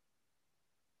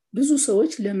 ብዙ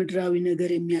ሰዎች ለምድራዊ ነገር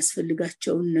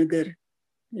የሚያስፈልጋቸውን ነገር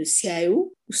ሲያዩ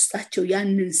ውስጣቸው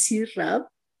ያንን ሲራብ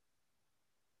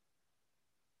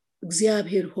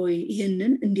እግዚአብሔር ሆይ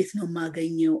ይሄንን እንዴት ነው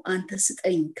ማገኘው አንተ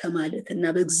ስጠኝ ከማለትና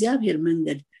በእግዚአብሔር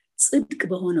መንገድ ጽድቅ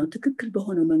በሆነው ትክክል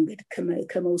በሆነው መንገድ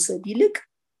ከመውሰድ ይልቅ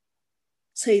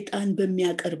ሰይጣን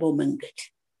በሚያቀርበው መንገድ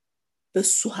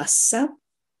በሱ ሐሳብ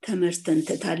ተመርተን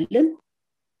ተታለን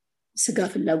ስጋ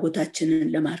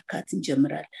ፍላጎታችንን ለማርካት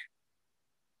እንጀምራለን።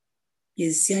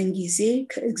 የዚያን ጊዜ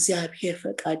ከእግዚአብሔር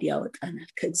ፈቃድ ያወጣናል፣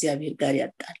 ከእግዚአብሔር ጋር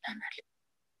ያጣላናል።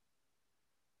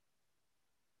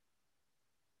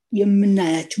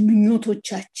 የምናያቸው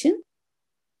ምኞቶቻችን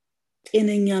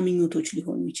ጤነኛ ምኞቶች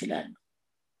ሊሆኑ ይችላሉ፣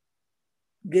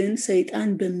 ግን ሰይጣን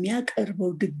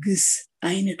በሚያቀርበው ድግስ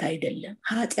አይነት አይደለም፣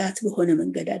 ኃጢአት በሆነ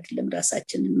መንገድ አይደለም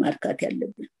ራሳችንን ማርካት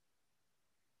ያለብን።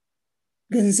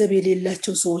 ገንዘብ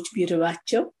የሌላቸው ሰዎች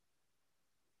ቢርባቸው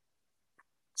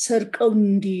ሰርቀው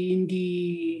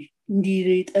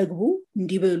እንዲጠግቡ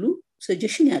እንዲበሉ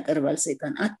ሰጀሽን ያቀርባል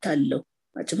ሰይጣን፣ አታለው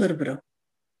አጭበርብረው።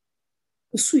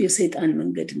 እሱ የሰይጣን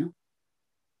መንገድ ነው።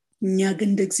 እኛ ግን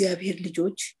እንደ እግዚአብሔር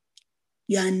ልጆች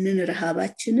ያንን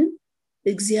ረሃባችንን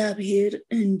እግዚአብሔር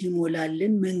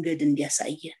እንዲሞላልን መንገድ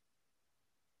እንዲያሳየን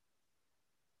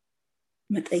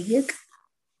መጠየቅ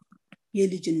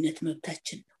የልጅነት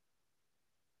መብታችን ነው።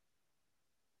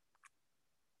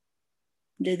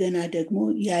 እንደገና ደግሞ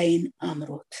የዓይን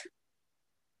አምሮት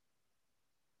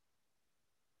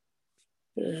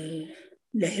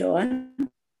ለሔዋን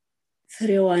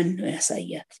ፍሬዋን ነው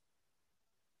ያሳያት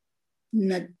እና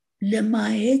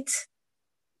ለማየት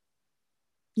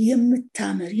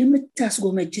የምታምር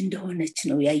የምታስጎመጅ እንደሆነች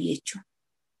ነው ያየችው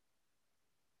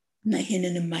እና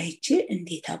ይሄንንም አይቼ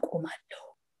እንዴት አቆማለሁ?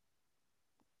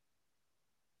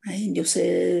 እንደው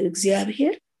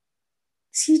እግዚአብሔር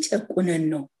ሲጨቁነን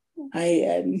ነው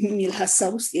የሚል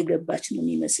ሐሳብ ውስጥ የገባች ነው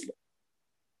የሚመስለው።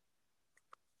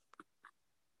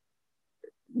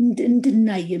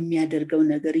 እንድናይ የሚያደርገው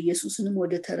ነገር ኢየሱስንም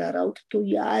ወደ ተራራ አውጥቶ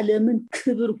የዓለምን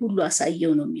ክብር ሁሉ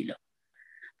አሳየው ነው የሚለው።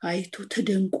 አይቶ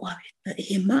ተደንቆ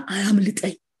ይሄማ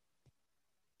አያምልጠኝ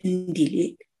እንዲል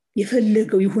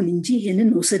የፈለገው ይሁን እንጂ ይሄንን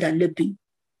መውሰድ አለብኝ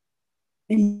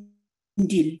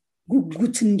እንዲል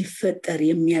ጉጉት እንዲፈጠር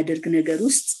የሚያደርግ ነገር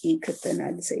ውስጥ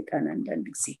ይከተናል ሰይጣን። አንዳንድ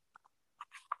ጊዜ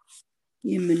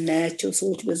የምናያቸው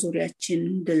ሰዎች በዙሪያችን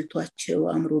ደልቷቸው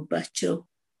አምሮባቸው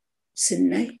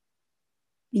ስናይ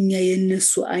እኛ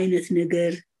የነሱ አይነት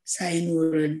ነገር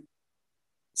ሳይኖረን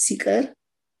ሲቀር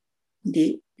እንዴ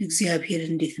እግዚአብሔር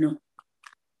እንዴት ነው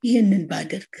ይሄንን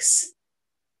ባደርግስ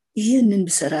ይሄንን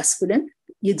ብሰራስ ብለን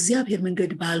የእግዚአብሔር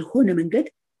መንገድ ባልሆነ መንገድ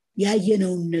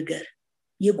ያየነውን ነገር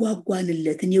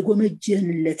የጓጓንለትን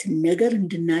የጎመጀንለትን ነገር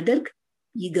እንድናደርግ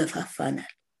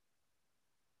ይገፋፋናል።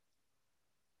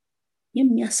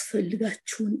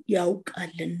 የሚያስፈልጋችሁን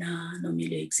ያውቃልና ነው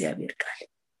የሚለው የእግዚአብሔር ቃል።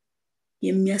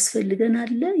 የሚያስፈልገን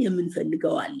አለ፣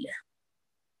 የምንፈልገው አለ።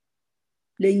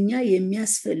 ለኛ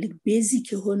የሚያስፈልግ ቤዚክ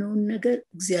የሆነውን ነገር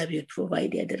እግዚአብሔር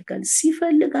ፕሮቫይድ ያደርጋል።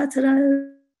 ሲፈልግ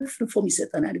አትራፍርፎም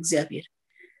ይሰጠናል እግዚአብሔር።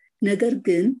 ነገር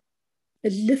ግን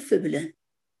እልፍ ብለን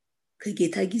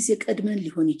ከጌታ ጊዜ ቀድመን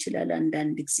ሊሆን ይችላል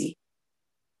አንዳንድ ጊዜ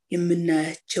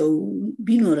የምናያቸው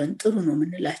ቢኖረን ጥሩ ነው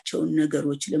የምንላቸውን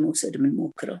ነገሮች ለመውሰድ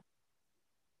የምንሞክረው።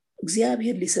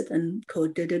 እግዚአብሔር ሊሰጠን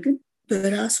ከወደደ ግን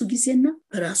በራሱ ጊዜና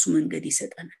በራሱ መንገድ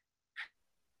ይሰጠናል።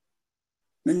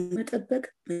 መጠበቅ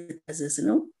መታዘዝ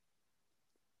ነው።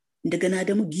 እንደገና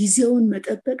ደግሞ ጊዜውን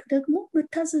መጠበቅ ደግሞ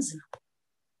መታዘዝ ነው።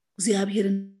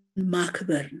 እግዚአብሔርን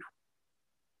ማክበር ነው።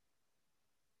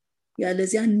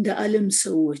 ያለዚያ እንደ ዓለም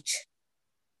ሰዎች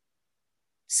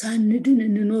ሳንድን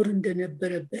እንኖር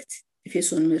እንደነበረበት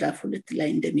ኤፌሶን ምዕራፍ 2 ላይ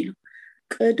እንደሚለው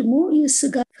ቀድሞ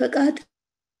የሥጋ ፈቃድ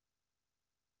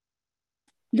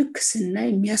ልክ ስናይ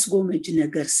የሚያስጎመጅ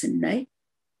ነገር ስናይ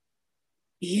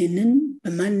ይሄንን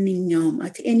በማንኛውም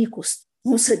ኤኒ ኮስት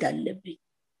መውሰድ አለብኝ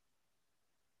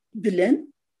ብለን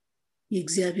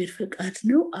የእግዚአብሔር ፈቃድ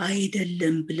ነው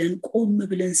አይደለም ብለን ቆም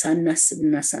ብለን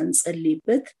ሳናስብና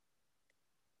ሳንጸልይበት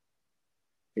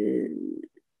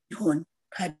ይሆን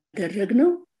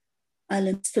ካደረግነው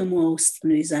ዓለም ስተሟ ውስጥ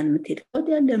ነው ይዛን የምትሄደው።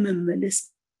 ወዲያ ለመመለስ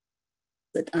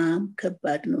በጣም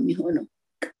ከባድ ነው የሚሆነው።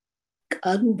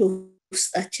 ቃሉ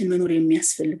በውስጣችን መኖር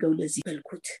የሚያስፈልገው ለዚህ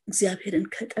በልኩት እግዚአብሔርን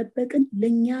ከጠበቅን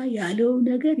ለኛ ያለው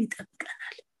ነገር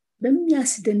ይጠብቀናል።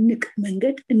 በሚያስደንቅ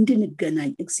መንገድ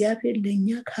እንድንገናኝ እግዚአብሔር ለኛ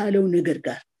ካለው ነገር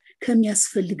ጋር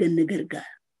ከሚያስፈልገን ነገር ጋር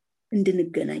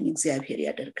እንድንገናኝ እግዚአብሔር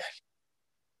ያደርጋል።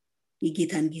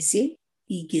 የጌታን ጊዜ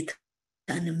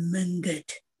የጌታን መንገድ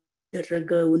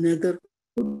ያደረገው ነገር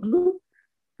ሁሉ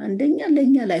አንደኛ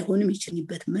ለኛ ላይሆንም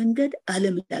ይችላልበት መንገድ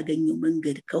ዓለም ያገኘው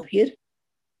መንገድ ከሆነ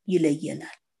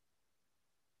ይለየናል።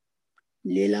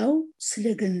 ሌላው ስለ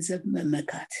ገንዘብ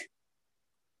መመካት።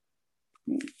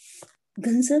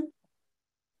 ገንዘብ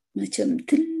መቼም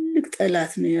ትልቅ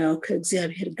ጠላት ነው። ያው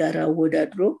ከእግዚአብሔር ጋር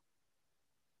አወዳድሮ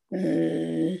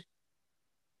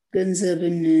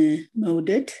ገንዘብን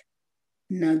መውደድ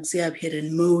እና እግዚአብሔርን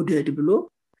መውደድ ብሎ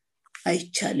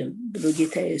አይቻልም ብሎ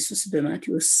ጌታ ኢየሱስ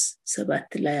በማቴዎስ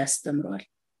 7 ላይ አስተምሯል።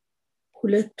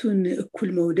 ሁለቱን እኩል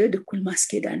መውደድ እኩል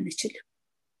ማስኬድ አንችልም።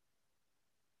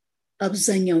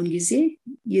 አብዛኛውን ጊዜ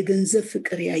የገንዘብ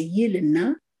ፍቅር ያይልና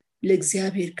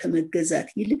ለእግዚአብሔር ከመገዛት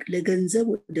ይልቅ ለገንዘብ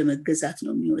ወደ መገዛት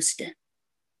ነው የሚወስደን።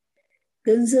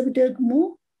 ገንዘብ ደግሞ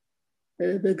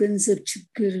በገንዘብ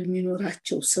ችግር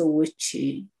የሚኖራቸው ሰዎች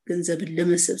ገንዘብን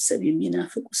ለመሰብሰብ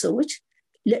የሚናፍቁ ሰዎች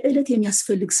ለዕለት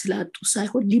የሚያስፈልግ ስላጡ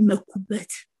ሳይሆን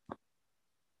ሊመኩበት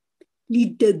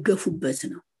ሊደገፉበት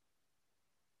ነው።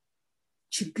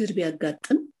 ችግር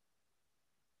ቢያጋጥም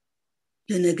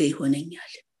ለነገ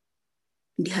ይሆነኛል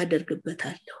እንዲህ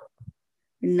አደርግበታለሁ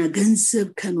እና ገንዘብ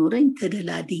ከኖረኝ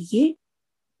ተደላድዬ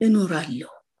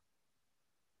እኖራለሁ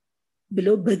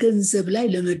ብለው በገንዘብ ላይ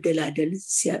ለመደላደል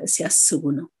ሲያስቡ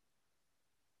ነው።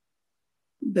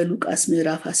 በሉቃስ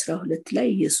ምዕራፍ 12 ላይ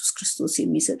ኢየሱስ ክርስቶስ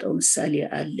የሚሰጠው ምሳሌ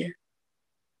አለ።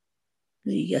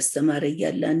 እያስተማረ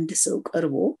ያለ አንድ ሰው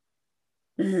ቀርቦ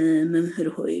መምህር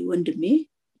ሆይ ወንድሜ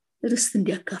ርስት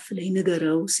እንዲያካፍለኝ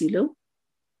ንገረው ሲለው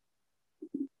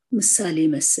ምሳሌ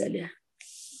መሰለ።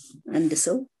 አንድ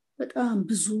ሰው በጣም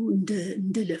ብዙ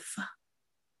እንደለፋ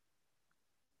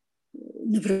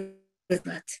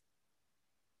ንብረት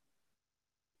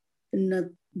እና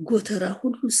ጎተራ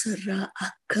ሁሉ ሰራ፣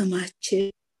 አከማቸ።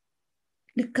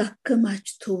 ልክ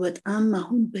አከማችቶ በጣም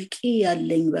አሁን በቂ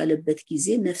ያለኝ ባለበት ጊዜ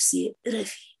ነፍሴ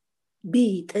እረፊ፣ ቢ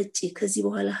ጠጪ፣ ከዚህ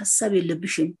በኋላ ሐሳብ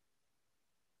የለብሽም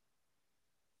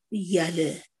እያለ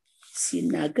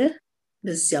ሲናገር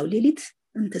በዚያው ሌሊት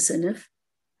አንተ ሰነፍ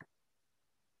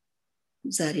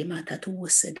ዛሬ ማታ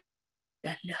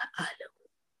ትወሰዳለህ አለው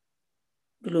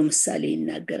ብሎ ምሳሌ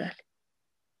ይናገራል።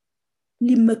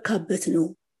 ሊመካበት ነው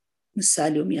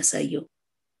ምሳሌው የሚያሳየው።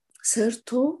 ሰርቶ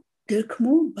ደክሞ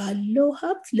ባለው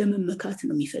ሀብት ለመመካት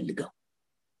ነው የሚፈልገው።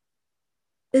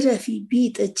 እረፊ፣ ቢ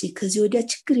ጠጪ፣ ከዚህ ወዲያ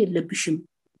ችግር የለብሽም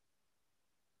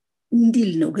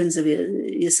እንዲል ነው ገንዘብ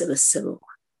የሰበሰበው።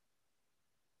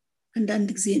 አንዳንድ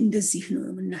ጊዜ እንደዚህ ነው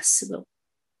የምናስበው፣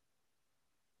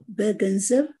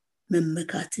 በገንዘብ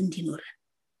መመካት እንዲኖረን።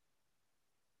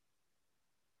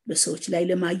 በሰዎች ላይ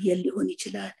ለማየል ሊሆን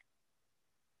ይችላል፣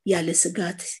 ያለ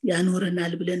ስጋት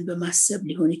ያኖረናል ብለን በማሰብ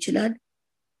ሊሆን ይችላል።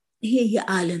 ይሄ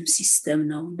የዓለም ሲስተም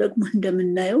ነው። ደግሞ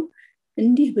እንደምናየው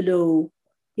እንዲህ ብለው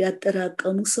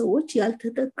ያጠራቀሙ ሰዎች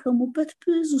ያልተጠቀሙበት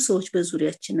ብዙ ሰዎች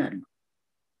በዙሪያችን አሉ።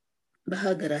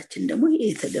 በሀገራችን ደግሞ ይሄ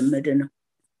የተለመደ ነው።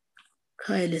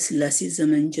 ከኃይለ ሥላሴ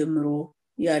ዘመን ጀምሮ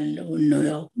ያለውን ነው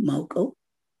ያው ማውቀው።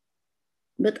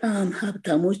 በጣም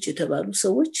ሀብታሞች የተባሉ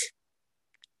ሰዎች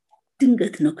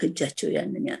ድንገት ነው ከእጃቸው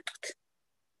ያንን ያጡት።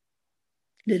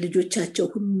 ለልጆቻቸው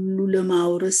ሁሉ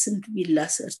ለማውረስ ስንት ቢላ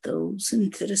ሰርተው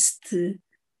ስንት ርስት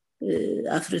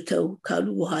አፍርተው ካሉ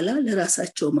በኋላ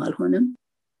ለራሳቸውም አልሆነም።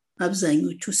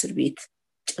 አብዛኞቹ እስር ቤት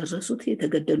ጨረሱት።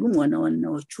 የተገደሉም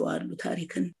ዋናዎቹ አሉ።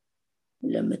 ታሪክን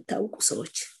ለምታውቁ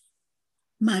ሰዎች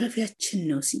ማረፊያችን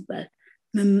ነው ሲባል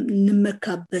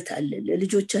እንመካበታለን፣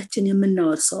 ለልጆቻችን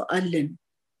የምናወርሰው አለን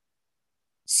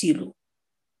ሲሉ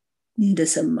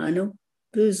እንደሰማነው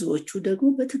ብዙዎቹ ደግሞ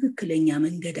በትክክለኛ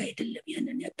መንገድ አይደለም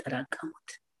ያንን ያጠራቀሙት።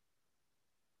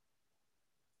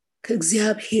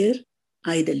 ከእግዚአብሔር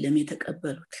አይደለም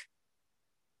የተቀበሉት።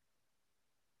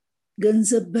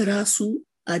 ገንዘብ በራሱ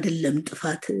አይደለም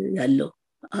ጥፋት ያለው።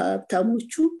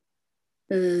 ሀብታሞቹ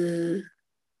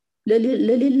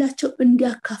ለሌላቸው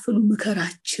እንዲያካፍሉ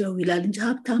ምከራቸው ይላል እንጂ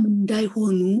ሀብታም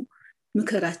እንዳይሆኑ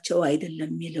ምከራቸው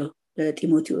አይደለም የሚለው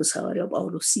በጢሞቴዎስ ሐዋርያው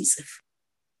ጳውሎስ ሲጽፍ።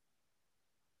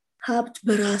 ሀብት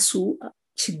በራሱ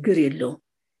ችግር የለውም፣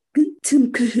 ግን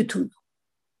ትምክህቱ ነው።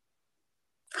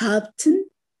 ሀብትን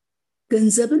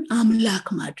ገንዘብን አምላክ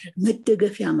ማድረግ፣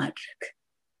 መደገፊያ ማድረግ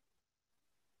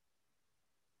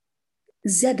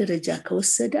እዚያ ደረጃ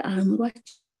ከወሰደ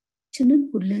አእምሯችንን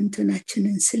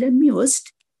ሁለንተናችንን ስለሚወስድ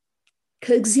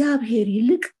ከእግዚአብሔር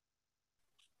ይልቅ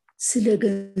ስለ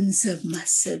ገንዘብ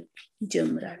ማሰብ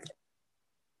ይጀምራል።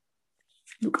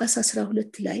 ሉቃስ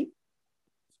 12 ላይ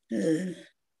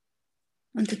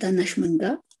አንተ ታናሽ መንጋ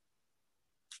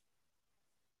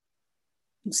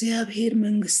እግዚአብሔር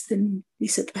መንግስትን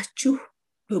ሊሰጣችሁ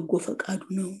በጎ ፈቃዱ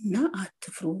ነውና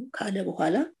አትፍሩ ካለ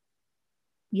በኋላ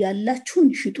ያላችሁን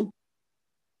ሽጡ፣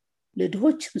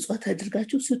 ለድሆች ምጽዋት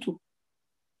አድርጋችሁ ስጡ፣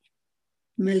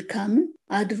 መልካምን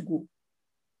አድርጉ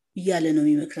እያለ ነው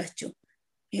የሚመክራቸው።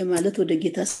 ይሄ ማለት ወደ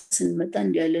ጌታ ስንመጣ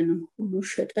እንዲያለን ሁሉ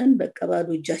ሸጠን በቃ ባዶ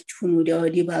እጃችሁን ወዲያ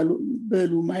ወዲህ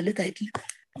በሉ ማለት አይደለም።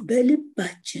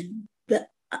 በልባችን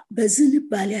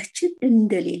በዝንባሌያችን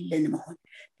እንደሌለን መሆን፣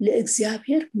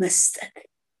 ለእግዚአብሔር መስጠት።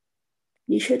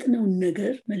 የሸጥነውን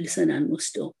ነገር መልሰን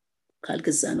አንወስደው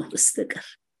ካልገዛ ነው በስተቀር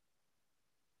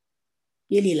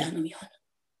የሌላ ነው የሚሆነው።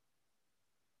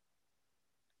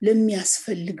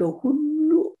 ለሚያስፈልገው ሁሉ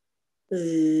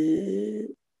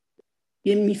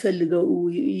የሚፈልገው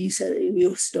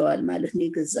ይወስደዋል ማለት ነው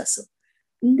የገዛ ሰው።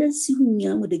 እንደዚሁ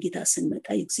እኛም ወደ ጌታ ስንመጣ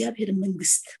የእግዚአብሔር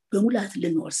መንግስት በሙላት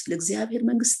ልንወርስ፣ ለእግዚአብሔር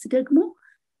መንግስት ደግሞ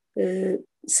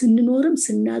ስንኖርም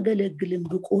ስናገለግልም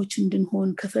ብቆች እንድንሆን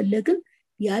ከፈለግን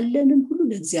ያለንን ሁሉ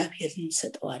ለእግዚአብሔር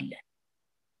እንሰጠዋለን።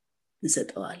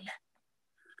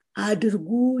 አድርጉ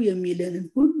የሚለንን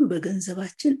ሁሉ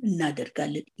በገንዘባችን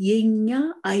እናደርጋለን። የኛ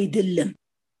አይደለም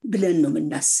ብለን ነው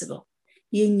የምናስበው።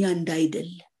 የኛ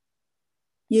እንዳይደለ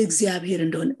የእግዚአብሔር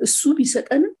እንደሆነ እሱ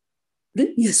ቢሰጠንም ግን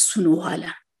የሱ ነው ኋላ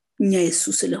እኛ የሱ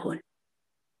ስለሆነ።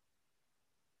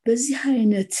 በዚህ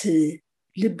አይነት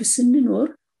ልብ ስንኖር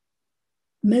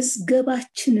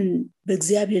መዝገባችንን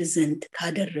በእግዚአብሔር ዘንድ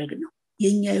ካደረግነው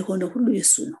የኛ የሆነ ሁሉ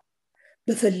የሱ ነው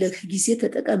በፈለግህ ጊዜ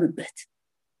ተጠቀምበት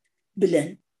ብለን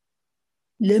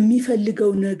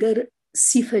ለሚፈልገው ነገር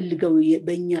ሲፈልገው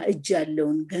በእኛ እጅ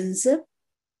ያለውን ገንዘብ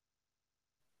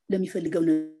ለሚፈልገው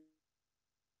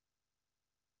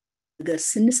ነገር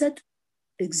ስንሰጥ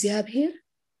እግዚአብሔር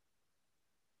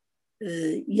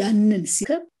ያንን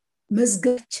ሲከብ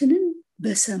መዝገባችንን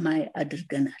በሰማይ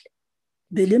አድርገናል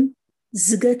ብልም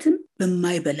ዝገትም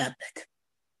በማይበላበት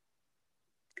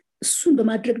እሱን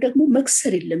በማድረግ ደግሞ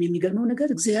መክሰር የለም የሚገርመው ነገር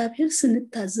እግዚአብሔር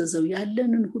ስንታዘዘው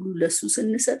ያለንን ሁሉ ለሱ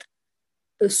ስንሰጥ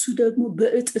እሱ ደግሞ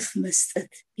በእጥፍ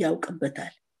መስጠት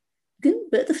ያውቅበታል ግን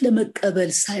በእጥፍ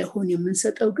ለመቀበል ሳይሆን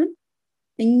የምንሰጠው ግን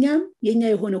እኛም የኛ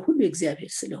የሆነ ሁሉ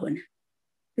እግዚአብሔር ስለሆነ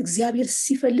እግዚአብሔር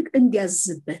ሲፈልግ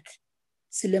እንዲያዝበት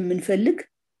ስለምንፈልግ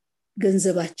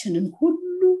ገንዘባችንን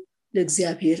ሁሉ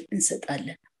ለእግዚአብሔር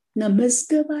እንሰጣለን እና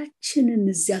መዝገባችንን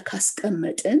እዚያ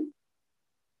ካስቀመጠን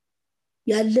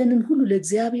ያለንን ሁሉ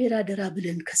ለእግዚአብሔር አደራ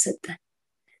ብለን ከሰጠን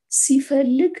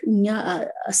ሲፈልግ እኛ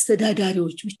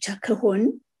አስተዳዳሪዎች ብቻ ከሆን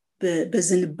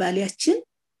በዝንባሌያችን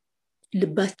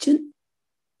ልባችን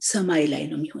ሰማይ ላይ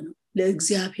ነው የሚሆነው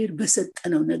ለእግዚአብሔር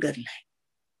በሰጠነው ነገር ላይ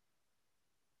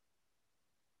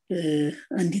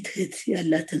አንዲት እህት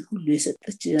ያላትን ሁሉ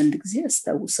የሰጠች አንድ ጊዜ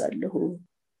አስታውሳለሁ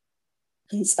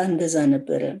ህንጻ እንደዛ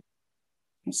ነበረ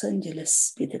ሎስ አንጀለስ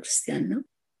ቤተክርስቲያን ነው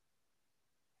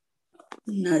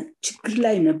እና ችግር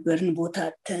ላይ ነበርን ቦታ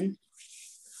አጥተን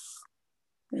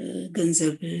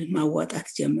ገንዘብ ማዋጣት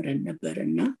ጀምረን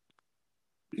ነበርና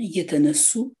እየተነሱ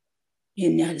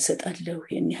ይሄን ያህል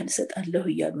ሰጣለሁ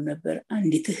እያሉ ነበር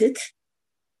አንዲት እህት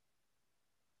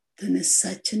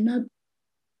ተነሳችና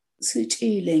ስጪ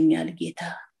ይለኛል ጌታ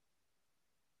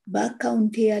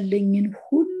በአካውንቴ ያለኝን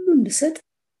ሁሉ እንድሰጥ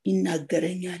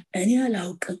ይናገረኛል እኔ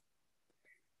አላውቅም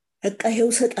በቃ ይሄው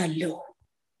ሰጣለሁ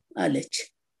አለች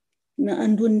እና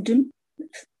አንድ ወንድም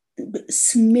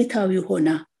ስሜታዊ ሆና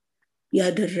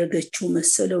ያደረገችው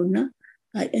መሰለውና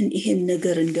ይሄን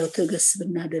ነገር እንዲያው ተገስ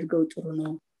ብናደርገው ጥሩ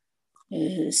ነው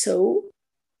ሰው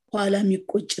ኋላ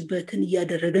የሚቆጭበትን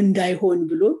ያደረገ እንዳይሆን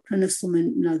ብሎ ተነስቶ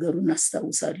መናገሩን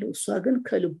አስታውሳለሁ እሷ ግን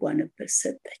ከልቧ ነበር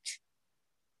ሰጠች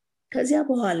ከዚያ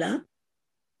በኋላ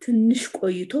ትንሽ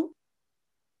ቆይቶ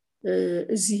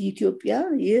እዚህ ኢትዮጵያ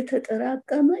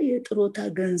የተጠራቀመ የጥሮታ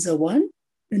ገንዘቧን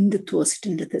እንድትወስድ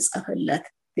እንደተጻፈላት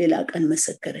ሌላ ቀን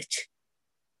መሰከረች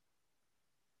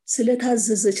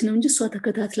ስለታዘዘች ነው እንጂ እሷ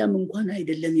ተከታትላም እንኳን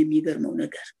አይደለም የሚገርመው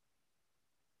ነገር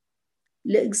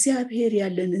ለእግዚአብሔር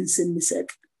ያለንን ስንሰጥ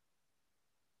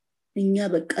እኛ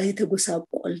በቃ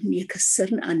የተጎሳቆልን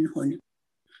የከሰርን አንሆንም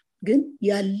ግን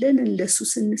ያለንን ለሱ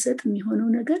ስንሰጥ የሚሆነው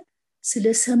ነገር ስለ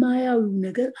ሰማያዊው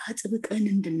ነገር አጥብቀን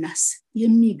እንድናስብ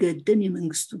የሚገደን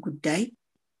የመንግስቱ ጉዳይ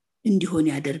እንዲሆን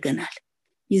ያደርገናል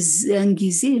የዚያን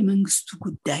ጊዜ የመንግስቱ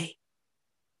ጉዳይ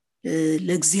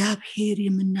ለእግዚአብሔር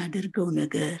የምናደርገው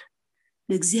ነገር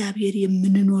ለእግዚአብሔር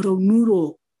የምንኖረው ኑሮ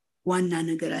ዋና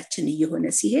ነገራችን እየሆነ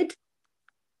ሲሄድ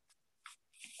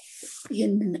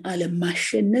ይህንን ዓለም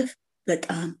ማሸነፍ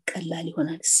በጣም ቀላል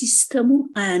ይሆናል ሲስተሙ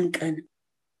አያንቀንም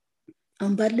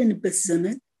አንባለንበት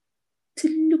ዘመን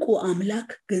ትልቁ አምላክ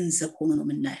ገንዘብ ሆኖ ነው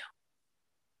የምናየው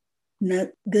እና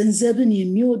ገንዘብን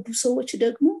የሚወዱ ሰዎች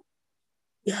ደግሞ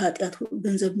የኃጢአት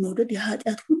ገንዘብ መውደድ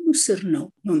የኃጢአት ሁሉ ስር ነው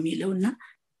የሚለውና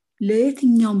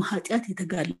ለየትኛውም ኃጢአት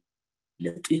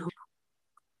የተጋለጡ ይሆኑ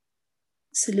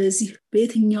ስለዚህ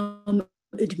በየትኛውም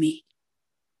እድሜ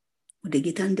ወደ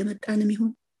ጌታ እንደመጣንም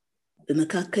ይሁን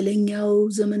በመካከለኛው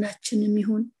ዘመናችንም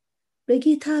ይሁን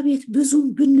በጌታ ቤት ብዙ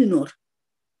ብንኖር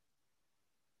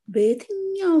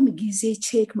በየትኛውም ጊዜ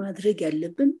ቼክ ማድረግ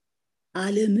ያለብን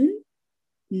ዓለምን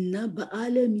እና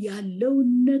በዓለም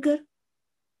ያለውን ነገር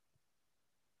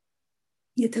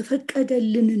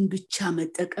የተፈቀደልንን ብቻ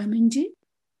መጠቀም እንጂ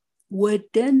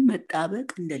ወደን መጣበቅ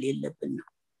እንደሌለብን ነው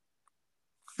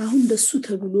አሁን ደሱ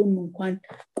ተብሎም እንኳን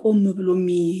ቆም ብሎ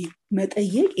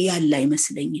መጠየቅ ያለ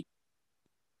አይመስለኝም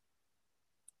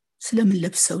ስለምን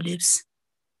ለብሰው ልብስ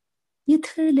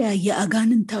የተለያየ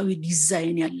አጋንንታዊ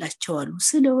ዲዛይን ያላቸው አሉ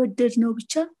ስለወደድ ነው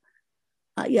ብቻ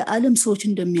የዓለም ሰዎች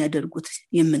እንደሚያደርጉት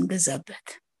የምንገዛበት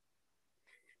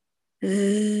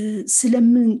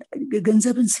ስለምን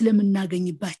ገንዘብን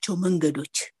ስለምናገኝባቸው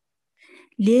መንገዶች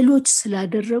ሌሎች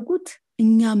ስላደረጉት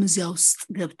እኛም እዚያ ውስጥ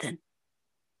ገብተን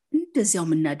እንደዚያው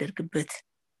የምናደርግበት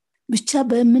ብቻ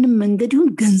በምንም መንገድ ይሁን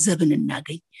ገንዘብን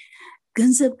እናገኝ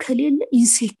ገንዘብ ከሌለ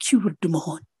ኢንሴኪውርድ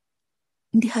መሆን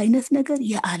እንዲህ አይነት ነገር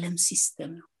የዓለም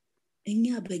ሲስተም ነው እኛ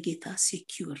በጌታ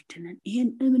ሴኪውርድ ነን ይሄን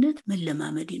እምነት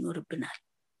መለማመድ ይኖርብናል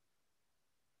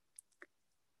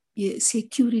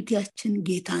የሴኪዩሪቲያችን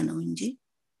ጌታ ነው እንጂ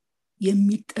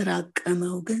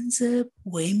የሚጠራቀመው ገንዘብ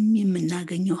ወይም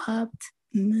የምናገኘው ሀብት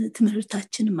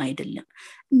ትምህርታችንም አይደለም።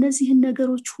 እነዚህን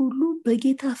ነገሮች ሁሉ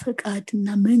በጌታ ፈቃድና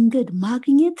መንገድ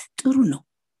ማግኘት ጥሩ ነው።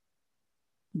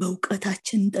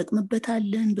 በእውቀታችን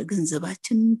እንጠቅምበታለን፣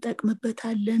 በገንዘባችን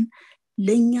እንጠቅምበታለን፣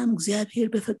 ለኛም እግዚአብሔር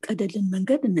በፈቀደልን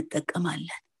መንገድ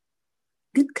እንጠቀማለን።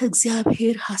 ግን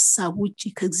ከእግዚአብሔር ሐሳብ ውጪ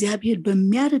ከእግዚአብሔር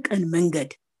በሚያርቀን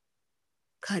መንገድ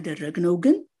ካደረግነው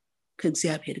ግን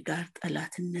ከእግዚአብሔር ጋር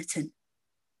ጠላትነትን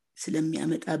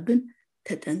ስለሚያመጣብን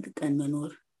ተጠንቅቀን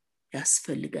መኖር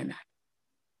ያስፈልገናል።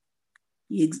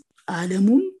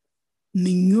 ዓለሙም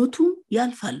ምኞቱም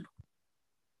ያልፋሉ።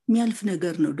 የሚያልፍ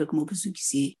ነገር ነው ደግሞ ብዙ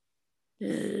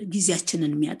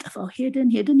ጊዜያችንን የሚያጠፋው። ሄደን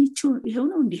ይሄው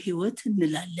ነው እንደ ህይወት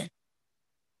እንላለን።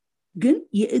 ግን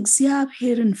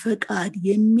የእግዚአብሔርን ፈቃድ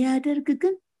የሚያደርግ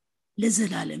ግን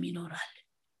ለዘላለም ይኖራል።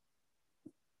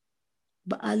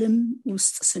 በዓለም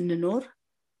ውስጥ ስንኖር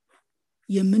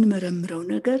የምንመረምረው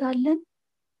ነገር አለን።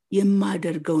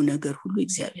 የማደርገው ነገር ሁሉ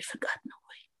የእግዚአብሔር ፈቃድ ነው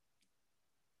ወይ?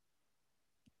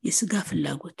 የሥጋ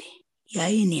ፍላጎቴ፣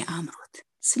 የዓይኔ አምሮት፣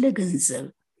 ስለ ገንዘብ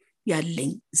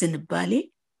ያለኝ ዝንባሌ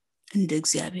እንደ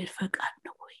እግዚአብሔር ፈቃድ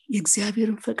ነው ወይ?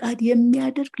 የእግዚአብሔርን ፈቃድ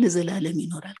የሚያደርግ ለዘላለም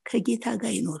ይኖራል፣ ከጌታ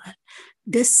ጋር ይኖራል፣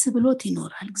 ደስ ብሎት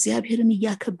ይኖራል፣ እግዚአብሔርን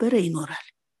እያከበረ ይኖራል።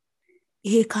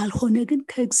 ይሄ ካልሆነ ግን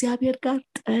ከእግዚአብሔር ጋር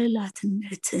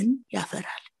ጠላትነትን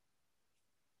ያፈራል።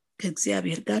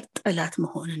 ከእግዚአብሔር ጋር ጠላት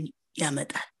መሆንን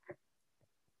ያመጣል።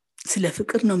 ስለ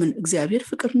ፍቅር ነው። እግዚአብሔር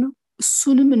ፍቅር ነው።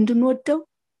 እሱንም እንድንወደው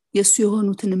የሱ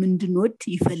የሆኑትንም እንድንወድ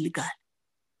ይፈልጋል።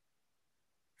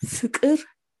 ፍቅር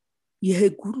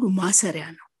የሕግ ሁሉ ማሰሪያ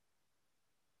ነው።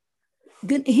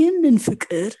 ግን ይሄንን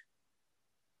ፍቅር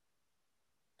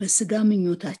በሥጋ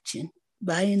ምኞታችን፣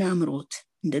 በዓይን አምሮት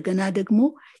እንደገና ደግሞ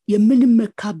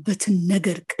የምንመካበትን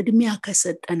ነገር ቅድሚያ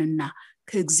ከሰጠንና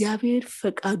ከእግዚአብሔር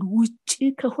ፈቃድ ውጪ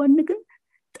ከሆነ ግን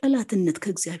ጠላትነት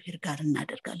ከእግዚአብሔር ጋር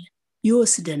እናደርጋለን፣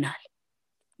 ይወስደናል።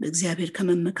 በእግዚአብሔር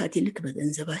ከመመካት ይልቅ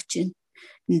በገንዘባችን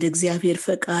እንደ እግዚአብሔር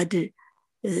ፈቃድ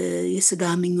የሥጋ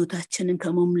ምኞታችንን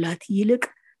ከመሙላት ይልቅ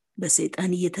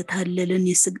በሰይጣን እየተታለለን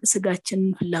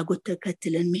የሥጋችንን ፍላጎት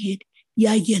ተከትለን መሄድ፣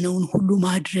 ያየነውን ሁሉ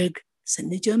ማድረግ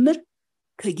ስንጀምር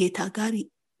ከጌታ ጋር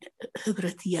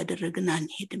ህብረት እያደረግን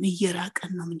አንሄድም፣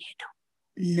 እየራቀን ነው የምንሄደው።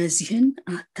 እነዚህን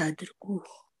አታድርጉ፣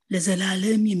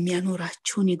 ለዘላለም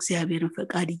የሚያኖራችሁን የእግዚአብሔርን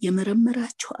ፈቃድ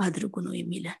እየመረመራችሁ አድርጉ ነው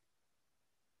የሚለን።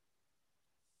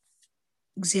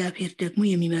 እግዚአብሔር ደግሞ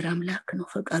የሚመራ አምላክ ነው፣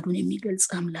 ፈቃዱን የሚገልጽ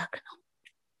አምላክ ነው።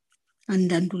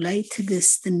 አንዳንዱ ላይ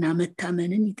ትዕግስትና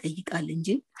መታመንን ይጠይቃል እንጂ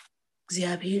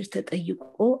እግዚአብሔር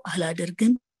ተጠይቆ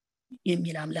አላደርግም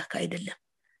የሚል አምላክ አይደለም።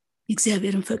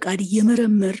 የእግዚአብሔርን ፈቃድ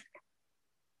እየመረመር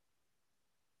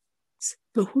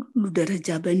በሁሉ ደረጃ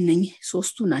በእነኚህ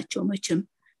ሶስቱ ናቸው መቼም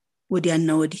ወዲያና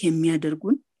ወዲህ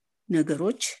የሚያደርጉን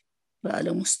ነገሮች፣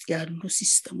 በዓለም ውስጥ ያሉ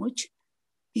ሲስተሞች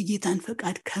የጌታን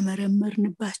ፈቃድ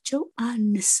ከመረመርንባቸው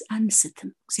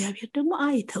አንስትም። እግዚአብሔር ደግሞ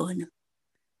አይተወንም።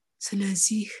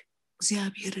 ስለዚህ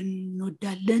እግዚአብሔርን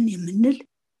እንወዳለን የምንል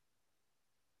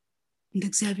እንደ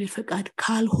እግዚአብሔር ፈቃድ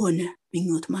ካልሆነ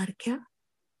ምኞት ማርኪያ፣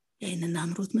 የዓይንን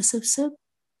አምሮት መሰብሰብ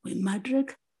ወይም ማድረግ፣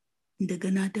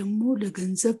 እንደገና ደግሞ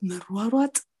ለገንዘብ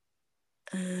መሯሯጥ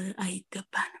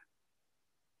አይገባንም።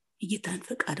 የጌታን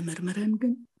ፈቃድ መርምረን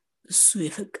ግን እሱ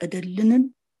የፈቀደልንን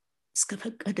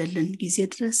እስከፈቀደልን ጊዜ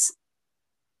ድረስ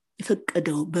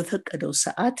በፈቀደው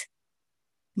ሰዓት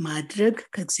ማድረግ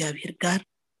ከእግዚአብሔር ጋር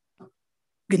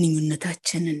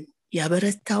ግንኙነታችንን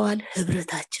ያበረታዋል፣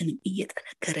 ህብረታችንን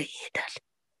እየጠነከረ ይሄዳል።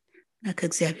 እና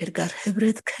ከእግዚአብሔር ጋር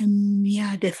ህብረት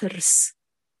ከሚያደፈርስ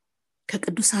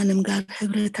ከቅዱሳንም ጋር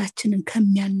ህብረታችንን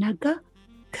ከሚያናጋ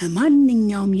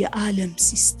ከማንኛውም የዓለም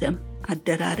ሲስተም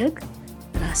አደራረግ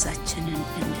ራሳችንን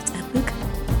እንጠብቅ።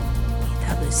 ጌታ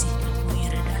በዚህ ደግሞ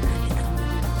ይረዳናል።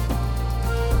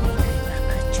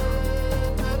 ይባርካችሁ።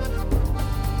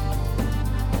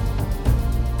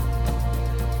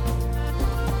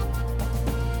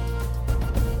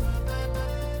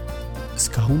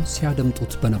 እስካሁን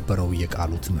ሲያደምጡት በነበረው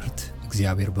የቃሉ ትምህርት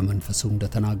እግዚአብሔር በመንፈሱ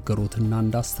እንደተናገሩትና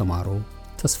እንዳስተማረው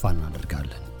ተስፋ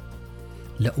እናደርጋለን።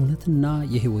 ለእውነትና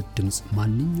የሕይወት ድምጽ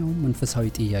ማንኛውም መንፈሳዊ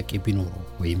ጥያቄ ቢኖሩ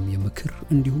ወይም የምክር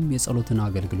እንዲሁም የጸሎትን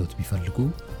አገልግሎት ቢፈልጉ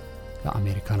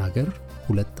ለአሜሪካን ሀገር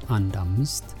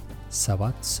 215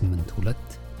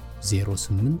 782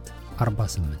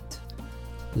 0848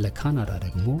 ለካናዳ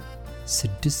ደግሞ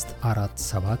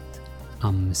 647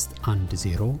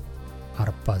 510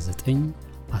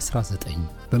 4919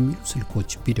 በሚሉ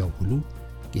ስልኮች ቢደውሉ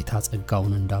ጌታ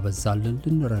ጸጋውን እንዳበዛልን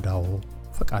ልንረዳው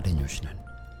ፈቃደኞች ነን።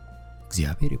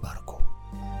 እግዚአብሔር ይባርኩ።